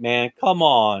Pizzagate, man. Come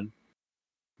on.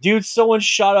 Dude, someone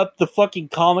shot up the fucking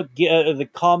the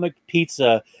comic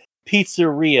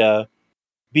pizzeria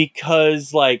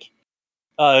because, like,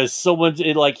 someone,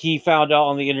 like, he found out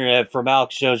on the internet from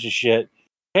Alex Jones and shit.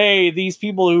 Hey, these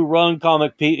people who run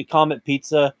Comet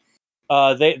Pizza,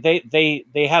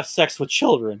 they have sex with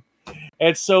children.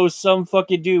 And so some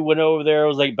fucking dude went over there and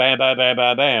was like, bam, bam, bam,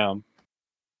 bam, bam.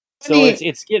 So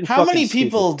it's getting how many stupid.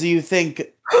 people do you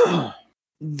think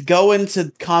go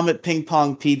into Comet Ping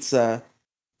Pong Pizza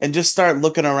and just start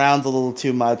looking around a little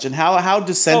too much? And how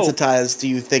desensitized do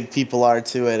you think people are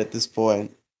to it at this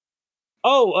point?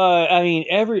 Oh, I mean,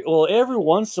 every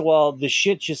once in a while, the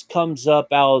shit just comes up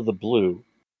out of the blue,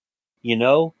 you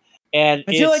know. And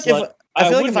I feel like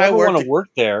if I want to work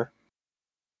there.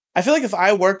 I feel like if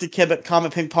I worked at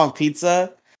Comet Ping Pong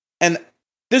Pizza, and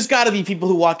there's got to be people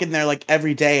who walk in there like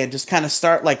every day and just kind of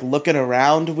start like looking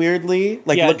around weirdly,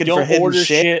 like looking for hidden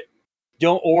shit.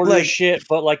 Don't order shit,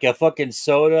 but like a fucking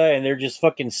soda, and they're just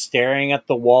fucking staring at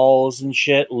the walls and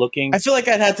shit, looking. I feel like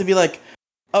I'd have to be like,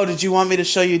 oh, did you want me to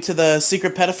show you to the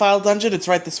secret pedophile dungeon? It's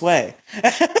right this way.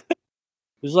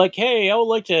 It's like, hey, I would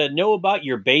like to know about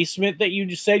your basement that you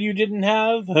just said you didn't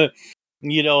have,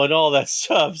 you know, and all that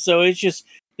stuff. So it's just,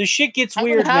 the shit gets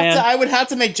weird, man. I would have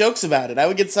to make jokes about it. I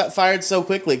would get fired so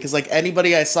quickly because, like,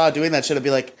 anybody I saw doing that shit would be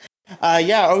like,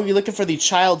 yeah, are you looking for the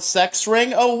child sex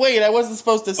ring? Oh, wait, I wasn't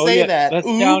supposed to say that. That's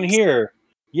oops. Down here.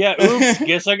 Yeah, oops,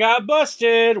 guess I got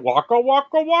busted. Waka,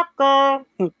 waka, waka.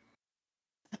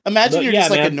 Imagine you're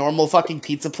just like a normal fucking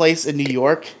pizza place in New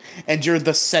York, and you're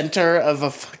the center of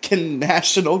a fucking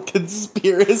national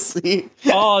conspiracy.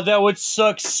 Oh, that would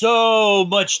suck so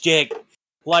much dick.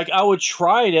 Like, I would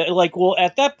try to, like, well,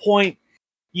 at that point,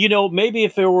 maybe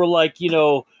if it were like,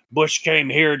 Bush came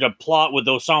here to plot with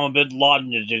Osama bin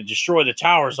Laden to destroy the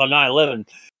towers on 9/11,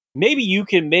 maybe you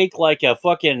can make like a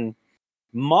fucking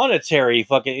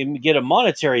get a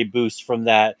monetary boost from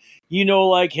that.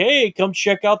 Like, hey, come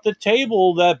check out the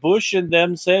table that Bush and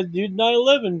them said did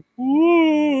 9/11.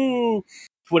 Woo!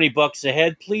 $20 a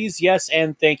head, please. Yes,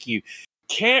 and thank you.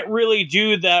 Can't really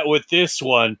do that with this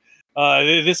one.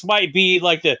 This might be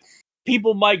like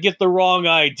people might get the wrong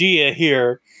idea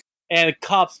here, and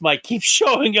cops might keep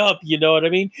showing up. You know what I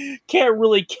mean? Can't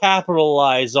really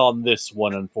capitalize on this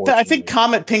one, unfortunately. I think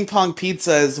Comet Ping Pong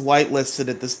Pizza is whitelisted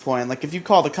at this point. Like, if you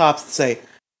call the cops and say,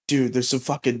 dude, there's some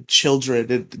fucking children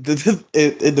in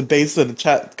the basement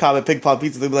of Comet Ping Pong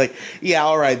Pizza, they'll be like, yeah,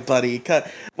 all right, buddy. Why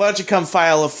don't you come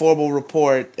file a formal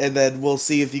report, and then we'll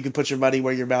see if you can put your money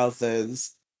where your mouth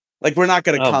is. Like, we're not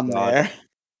going to come there.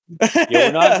 Yeah,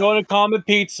 we're not going to Comet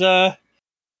Pizza.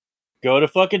 Go to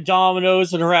fucking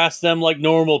Domino's and harass them like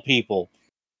normal people.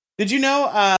 Did you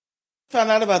know, found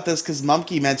out about this because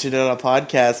Mumkey mentioned it on a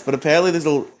podcast, but apparently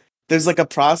there's like a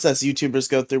process YouTubers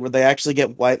go through where they actually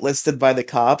get whitelisted by the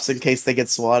cops in case they get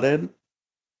swatted.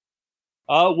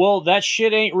 Well, that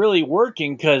shit ain't really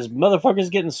working because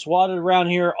motherfuckers getting swatted around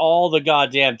here all the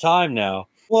goddamn time now.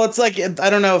 Well, it's like, I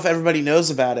don't know if everybody knows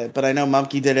about it, but I know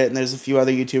Mumkey did it, and there's a few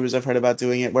other YouTubers I've heard about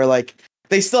doing it, where, like,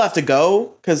 they still have to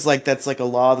go, because, like, that's, like, a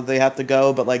law that they have to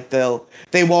go, but, like,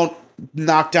 they won't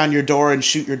knock down your door and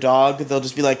shoot your dog. They'll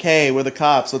just be like, hey, we're the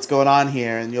cops, what's going on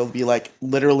here? And you'll be like,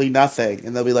 literally nothing.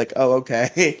 And they'll be like, oh,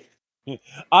 okay.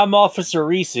 I'm Officer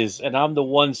Reese's, and I'm the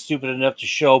one stupid enough to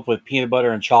show up with peanut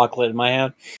butter and chocolate in my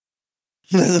hand.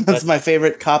 That's my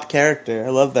favorite cop character. I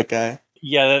love that guy.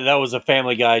 Yeah, that was a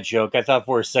Family Guy joke. I thought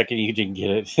for a second you didn't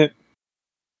get it.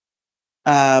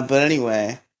 But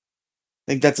anyway, I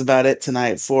think that's about it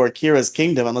tonight for Kira's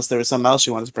Kingdom, unless there was something else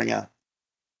you wanted to bring up.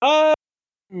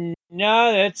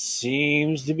 No, that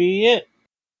seems to be it.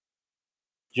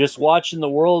 Just watching the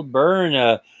world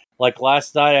burn. Like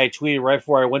last night, I tweeted right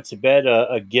before I went to bed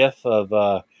a GIF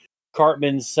of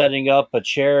Cartman setting up a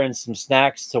chair and some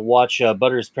snacks to watch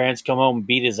Butters' parents come home and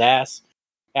beat his ass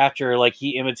after like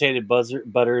he imitated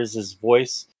Butters'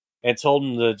 voice and told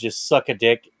him to just suck a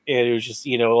dick. And it was just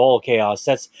all chaos.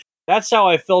 That's how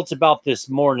I felt about this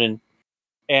morning,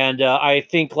 and I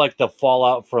think like the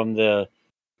fallout from the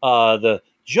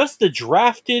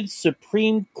drafted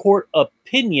Supreme Court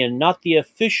opinion, not the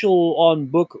official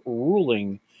on-book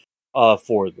ruling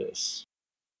for this.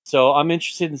 So I'm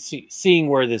interested in seeing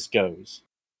where this goes.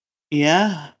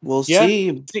 Yeah, we'll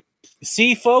see.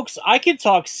 See, folks, I can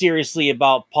talk seriously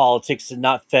about politics and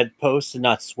not Fed posts and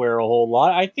not swear a whole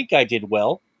lot. I think I did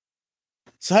well.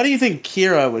 So how do you think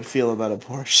Kira would feel about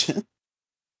abortion?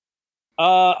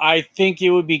 I think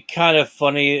it would be kind of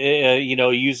funny,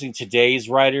 using today's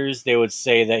writers, they would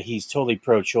say that he's totally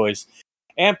pro-choice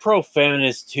and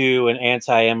pro-feminist too, and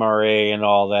anti-MRA and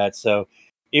all that. So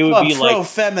it would be like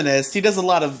pro-feminist. He does a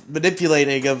lot of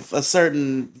manipulating of a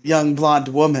certain young blonde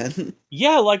woman.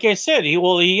 Yeah, like I said,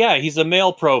 he's a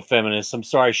male pro-feminist. I'm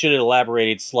sorry, I should have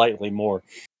elaborated slightly more,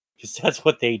 because that's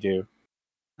what they do.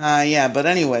 Yeah, but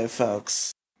anyway,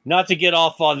 folks. Not to get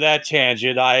off on that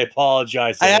tangent, I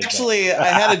apologize. I had a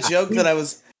joke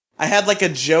I had like a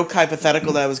joke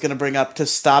hypothetical that I was going to bring up to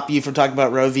stop you from talking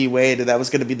about Roe v. Wade, and that was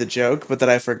going to be the joke, but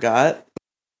then I forgot.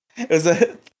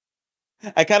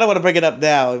 I kind of want to bring it up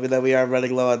now, even though we are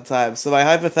running low on time. So my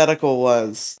hypothetical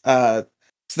was, so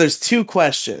there's two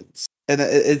questions, and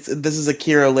this is a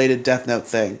Kira-related Death Note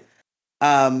thing.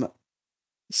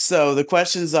 So the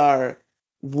questions are,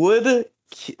 would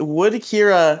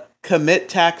Kira commit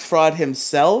tax fraud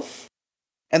himself?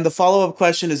 And the follow-up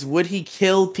question is, would he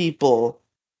kill people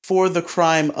for the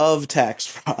crime of tax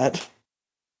fraud?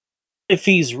 If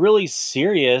he's really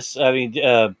serious, I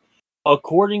mean,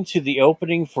 according to the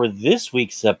opening for this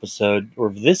week's episode,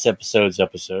 or this episode's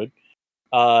episode,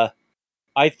 I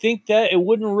think that it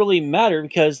wouldn't really matter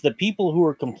because the people who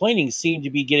are complaining seem to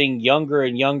be getting younger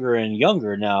and younger and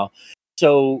younger now.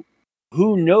 So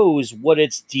who knows what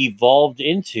it's devolved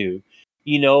into?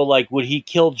 Like, would he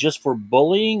kill just for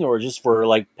bullying or just for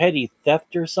like petty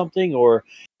theft or something, or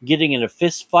getting in a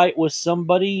fist fight with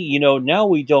somebody? Now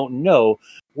we don't know.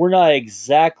 We're not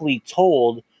exactly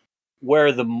told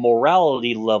where the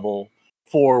morality level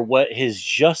for what his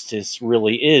justice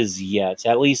really is yet.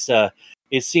 At least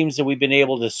it seems that we've been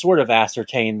able to sort of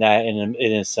ascertain that in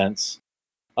a sense.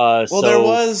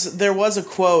 There was a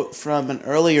quote from an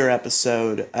earlier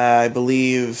episode. I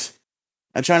believe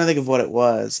I'm trying to think of what it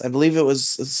was. I believe it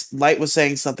was Light was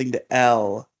saying something to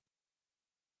L,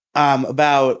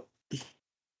 about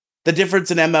the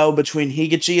difference in MO between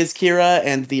Higachi as Kira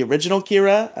and the original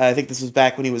Kira. I think this was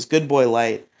back when he was Good Boy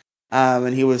Light,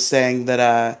 and he was saying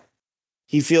that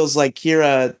he feels like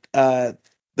Kira.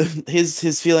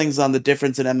 His feelings on the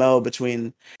difference in MO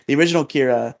between the original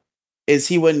Kira is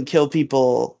he wouldn't kill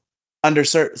people under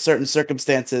certain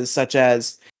circumstances, such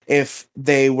as if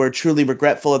they were truly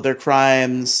regretful of their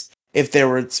crimes, if there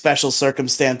were special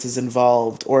circumstances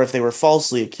involved, or if they were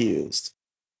falsely accused.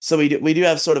 So we do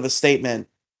have sort of a statement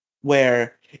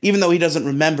where, even though he doesn't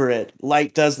remember it,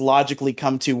 Light does logically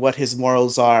come to what his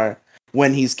morals are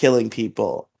when he's killing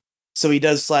people. So he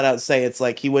does flat out say it's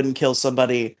like he wouldn't kill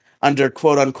somebody under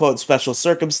quote-unquote special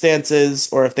circumstances,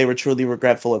 or if they were truly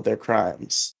regretful of their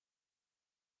crimes.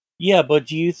 Yeah, but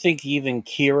do you think even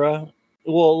Kira...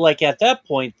 Well, like, at that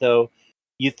point, though,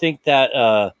 you think that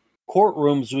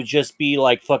courtrooms would just be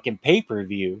like fucking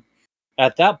pay-per-view.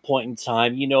 At that point in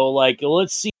time, like,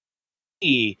 let's see.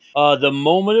 The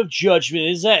moment of judgment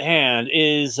is at hand.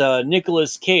 Is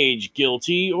Nicolas Cage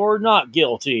guilty or not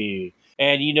guilty?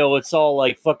 And, it's all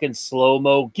like fucking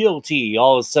slow-mo guilty.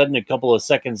 All of a sudden, a couple of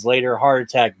seconds later, heart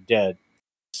attack, dead.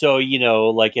 So,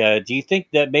 like, do you think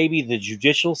that maybe the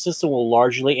judicial system will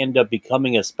largely end up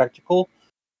becoming a spectacle?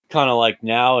 Kind of like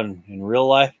now in real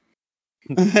life?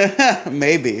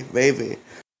 Maybe.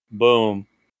 Boom.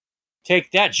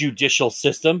 Take that, judicial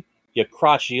system, you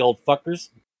crotchety old fuckers.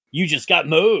 You just got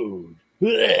mowed.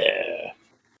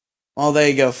 Well, there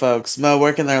you go, folks. Mo,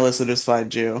 where can their listeners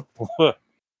find you?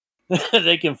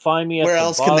 They can find me at where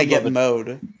else can they get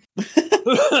mowed?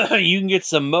 You can get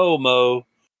some Mo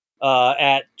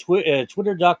at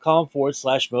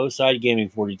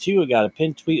twitter.com/MoSideGaming42. I got a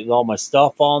pinned tweet with all my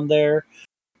stuff on there.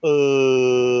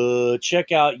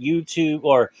 Check out YouTube,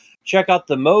 or check out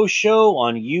the Mo Show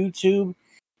on YouTube.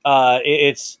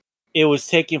 It was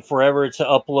taking forever to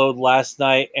upload last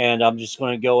night, and I'm just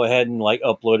going to go ahead and like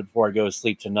upload it before I go to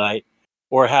sleep tonight,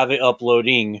 or have it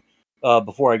uploading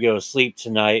before I go to sleep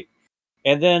tonight.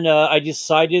 And then I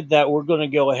decided that we're going to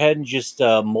go ahead and just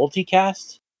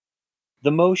multicast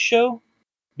the Mo Show,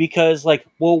 because, like,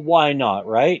 well, why not,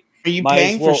 right? Are you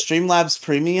paying for Streamlabs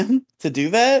Premium to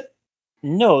do that?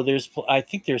 No, I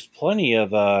think there's plenty of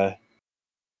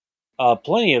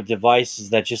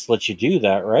devices that just let you do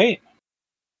that, right?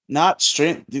 Not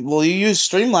stream. Well, you use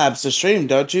Streamlabs to stream,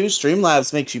 don't you?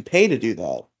 Streamlabs makes you pay to do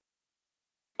that.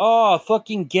 Oh,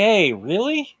 fucking gay!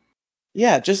 Really?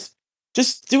 Yeah, just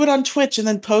do it on Twitch and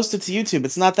then post it to YouTube.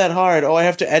 It's not that hard. Oh, I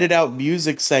have to edit out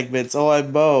music segments. Oh,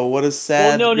 I'm Mo. What a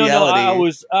sad reality.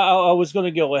 No. I was going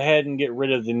to go ahead and get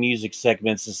rid of the music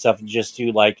segments and stuff and just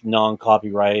do like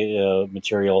non-copyright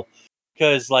material,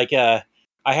 because like I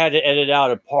had to edit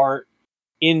out a part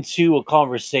into a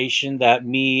conversation that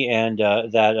me and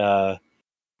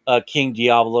King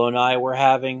Diablo and I were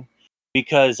having,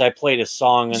 because I played a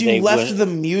song and they left the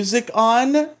music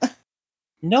on.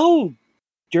 No.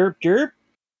 Derp.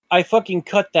 I fucking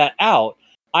cut that out.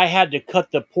 I had to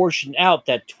cut the portion out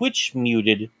that Twitch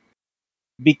muted,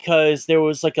 because there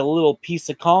was like a little piece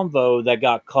of convo that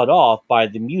got cut off by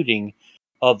the muting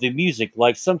of the music.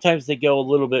 Like, sometimes they go a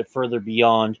little bit further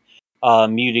beyond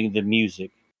muting the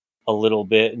music a little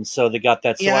bit, and so they got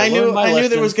that. So yeah, I knew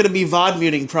there was going to be VOD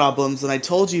muting problems, and I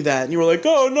told you that, and you were like,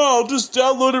 "Oh no, I'll just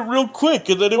download it real quick,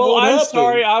 and then it won't happen." I'm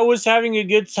sorry, I was having a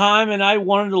good time, and I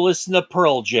wanted to listen to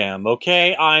Pearl Jam.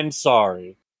 Okay, I'm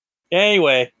sorry.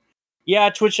 Anyway,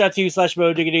 yeah,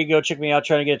 twitch.tv/MoDiggity. Go check me out.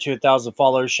 Trying to get to 1,000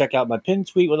 followers. Check out my pinned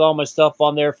tweet with all my stuff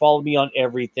on there. Follow me on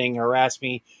everything. Harass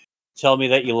me. Tell me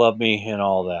that you love me and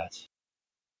all that.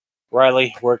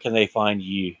 Riley, where can they find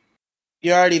you?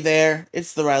 You're already there.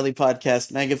 It's the Riley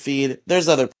Podcast Mega Feed. There's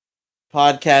other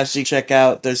podcasts you check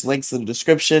out. There's links in the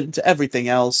description to everything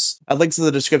else. Links in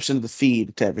the description of the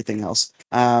feed to everything else.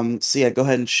 So yeah, go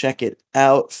ahead and check it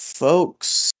out,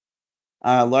 folks.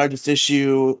 Largest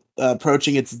issue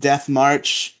approaching its death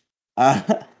march.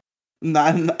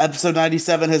 Episode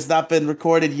 97 has not been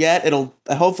recorded yet. It'll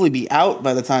hopefully be out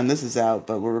by the time this is out,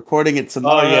 but we're recording it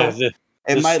tomorrow. Oh yeah.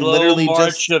 It might slow literally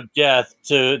march of death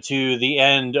to the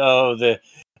end of the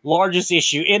largest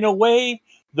issue. In a way,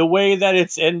 the way that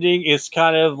it's ending is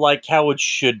kind of like how it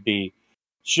should be.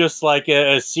 Just like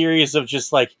a series of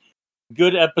just like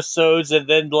good episodes, and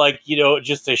then like,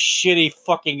 just a shitty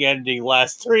fucking ending.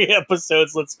 Last 3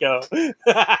 episodes. Let's go.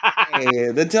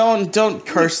 Hey, don't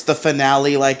curse the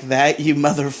finale like that, you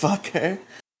motherfucker.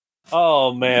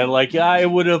 Oh man, like I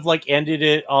would have like ended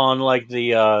it on like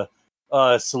the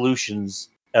solutions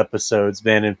episodes,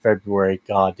 man, in February.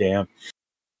 God damn.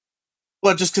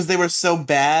 What, just because they were so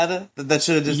bad that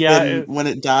should have just been when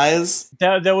it dies?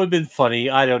 That would have been funny.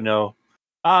 I don't know.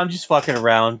 I'm just fucking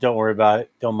around. Don't worry about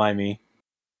it. Don't mind me.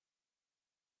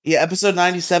 Yeah, episode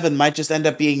 97 might just end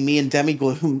up being me and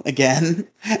Demigloom again.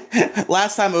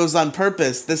 Last time it was on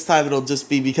purpose. This time it'll just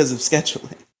be because of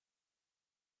scheduling.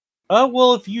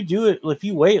 Well, if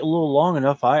you wait a little long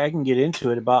enough, I can get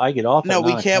into it. I get off. No,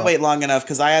 we can't wait long enough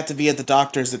because I have to be at the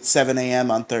doctor's at 7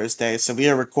 a.m. on Thursday. So we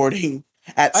are recording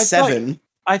at 7.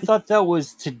 I thought that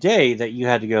was today that you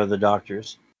had to go to the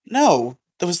doctor's. No,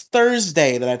 it was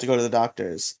Thursday that I had to go to the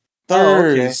doctor's.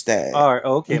 Thursday. Oh, okay. All right.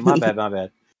 Okay. My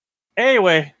bad.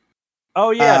 Anyway.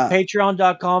 Oh, yeah.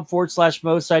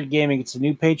 Patreon.com/MoSide Gaming. It's a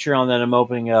new Patreon that I'm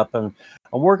opening up. And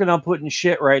I'm working on putting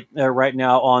shit right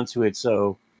now onto it.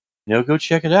 So, go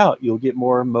check it out. You'll get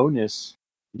more Mo-ness.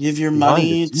 Give your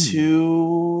money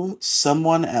to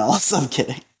someone else. I'm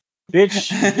kidding. Bitch,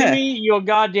 give me your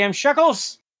goddamn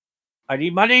shekels. I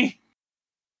need money.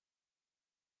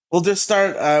 We'll just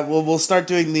start. We'll start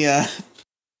doing the.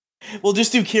 We'll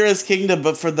just do Kira's Kingdom,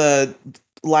 but for the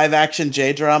live action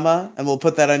J drama, and we'll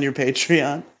put that on your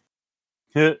Patreon.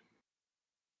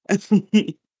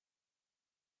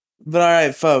 But all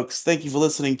right, folks, thank you for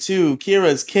listening to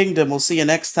Kira's Kingdom. We'll see you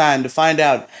next time to find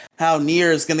out how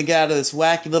Nier is going to get out of this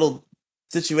wacky little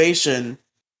situation.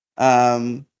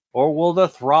 Or will the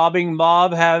throbbing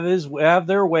mob have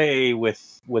their way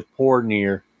with poor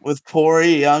Nier? With poor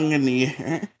young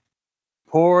Nier.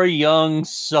 Poor young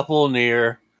supple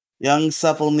Nier. Young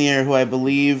supple Nier, who I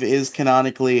believe is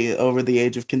canonically over the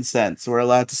age of consent. So we're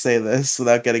allowed to say this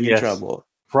without getting in trouble.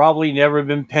 Probably never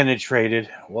been penetrated.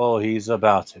 Well, he's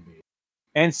about to be.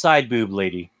 And side boob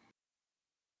lady.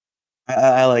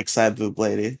 I like side boob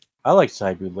lady. I like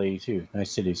side boob lady too.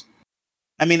 Nice titties.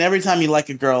 I mean, every time you like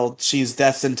a girl, she's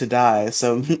destined to die.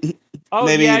 So maybe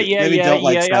don't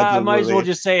like side boob I might as well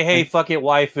just say, hey, fuck it,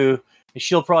 waifu.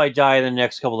 She'll probably die in the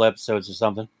next couple episodes or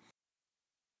something.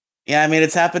 Yeah, I mean,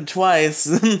 it's happened twice.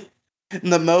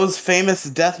 The most famous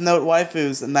Death Note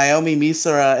waifus, Naomi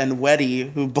Misora and Weddy,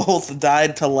 who both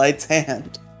died to Light's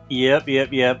hand. Yep.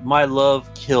 My love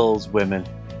kills women.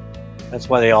 That's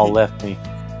why they all left me.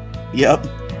 Yep.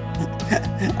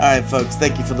 All right, folks.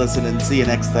 Thank you for listening. See you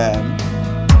next time.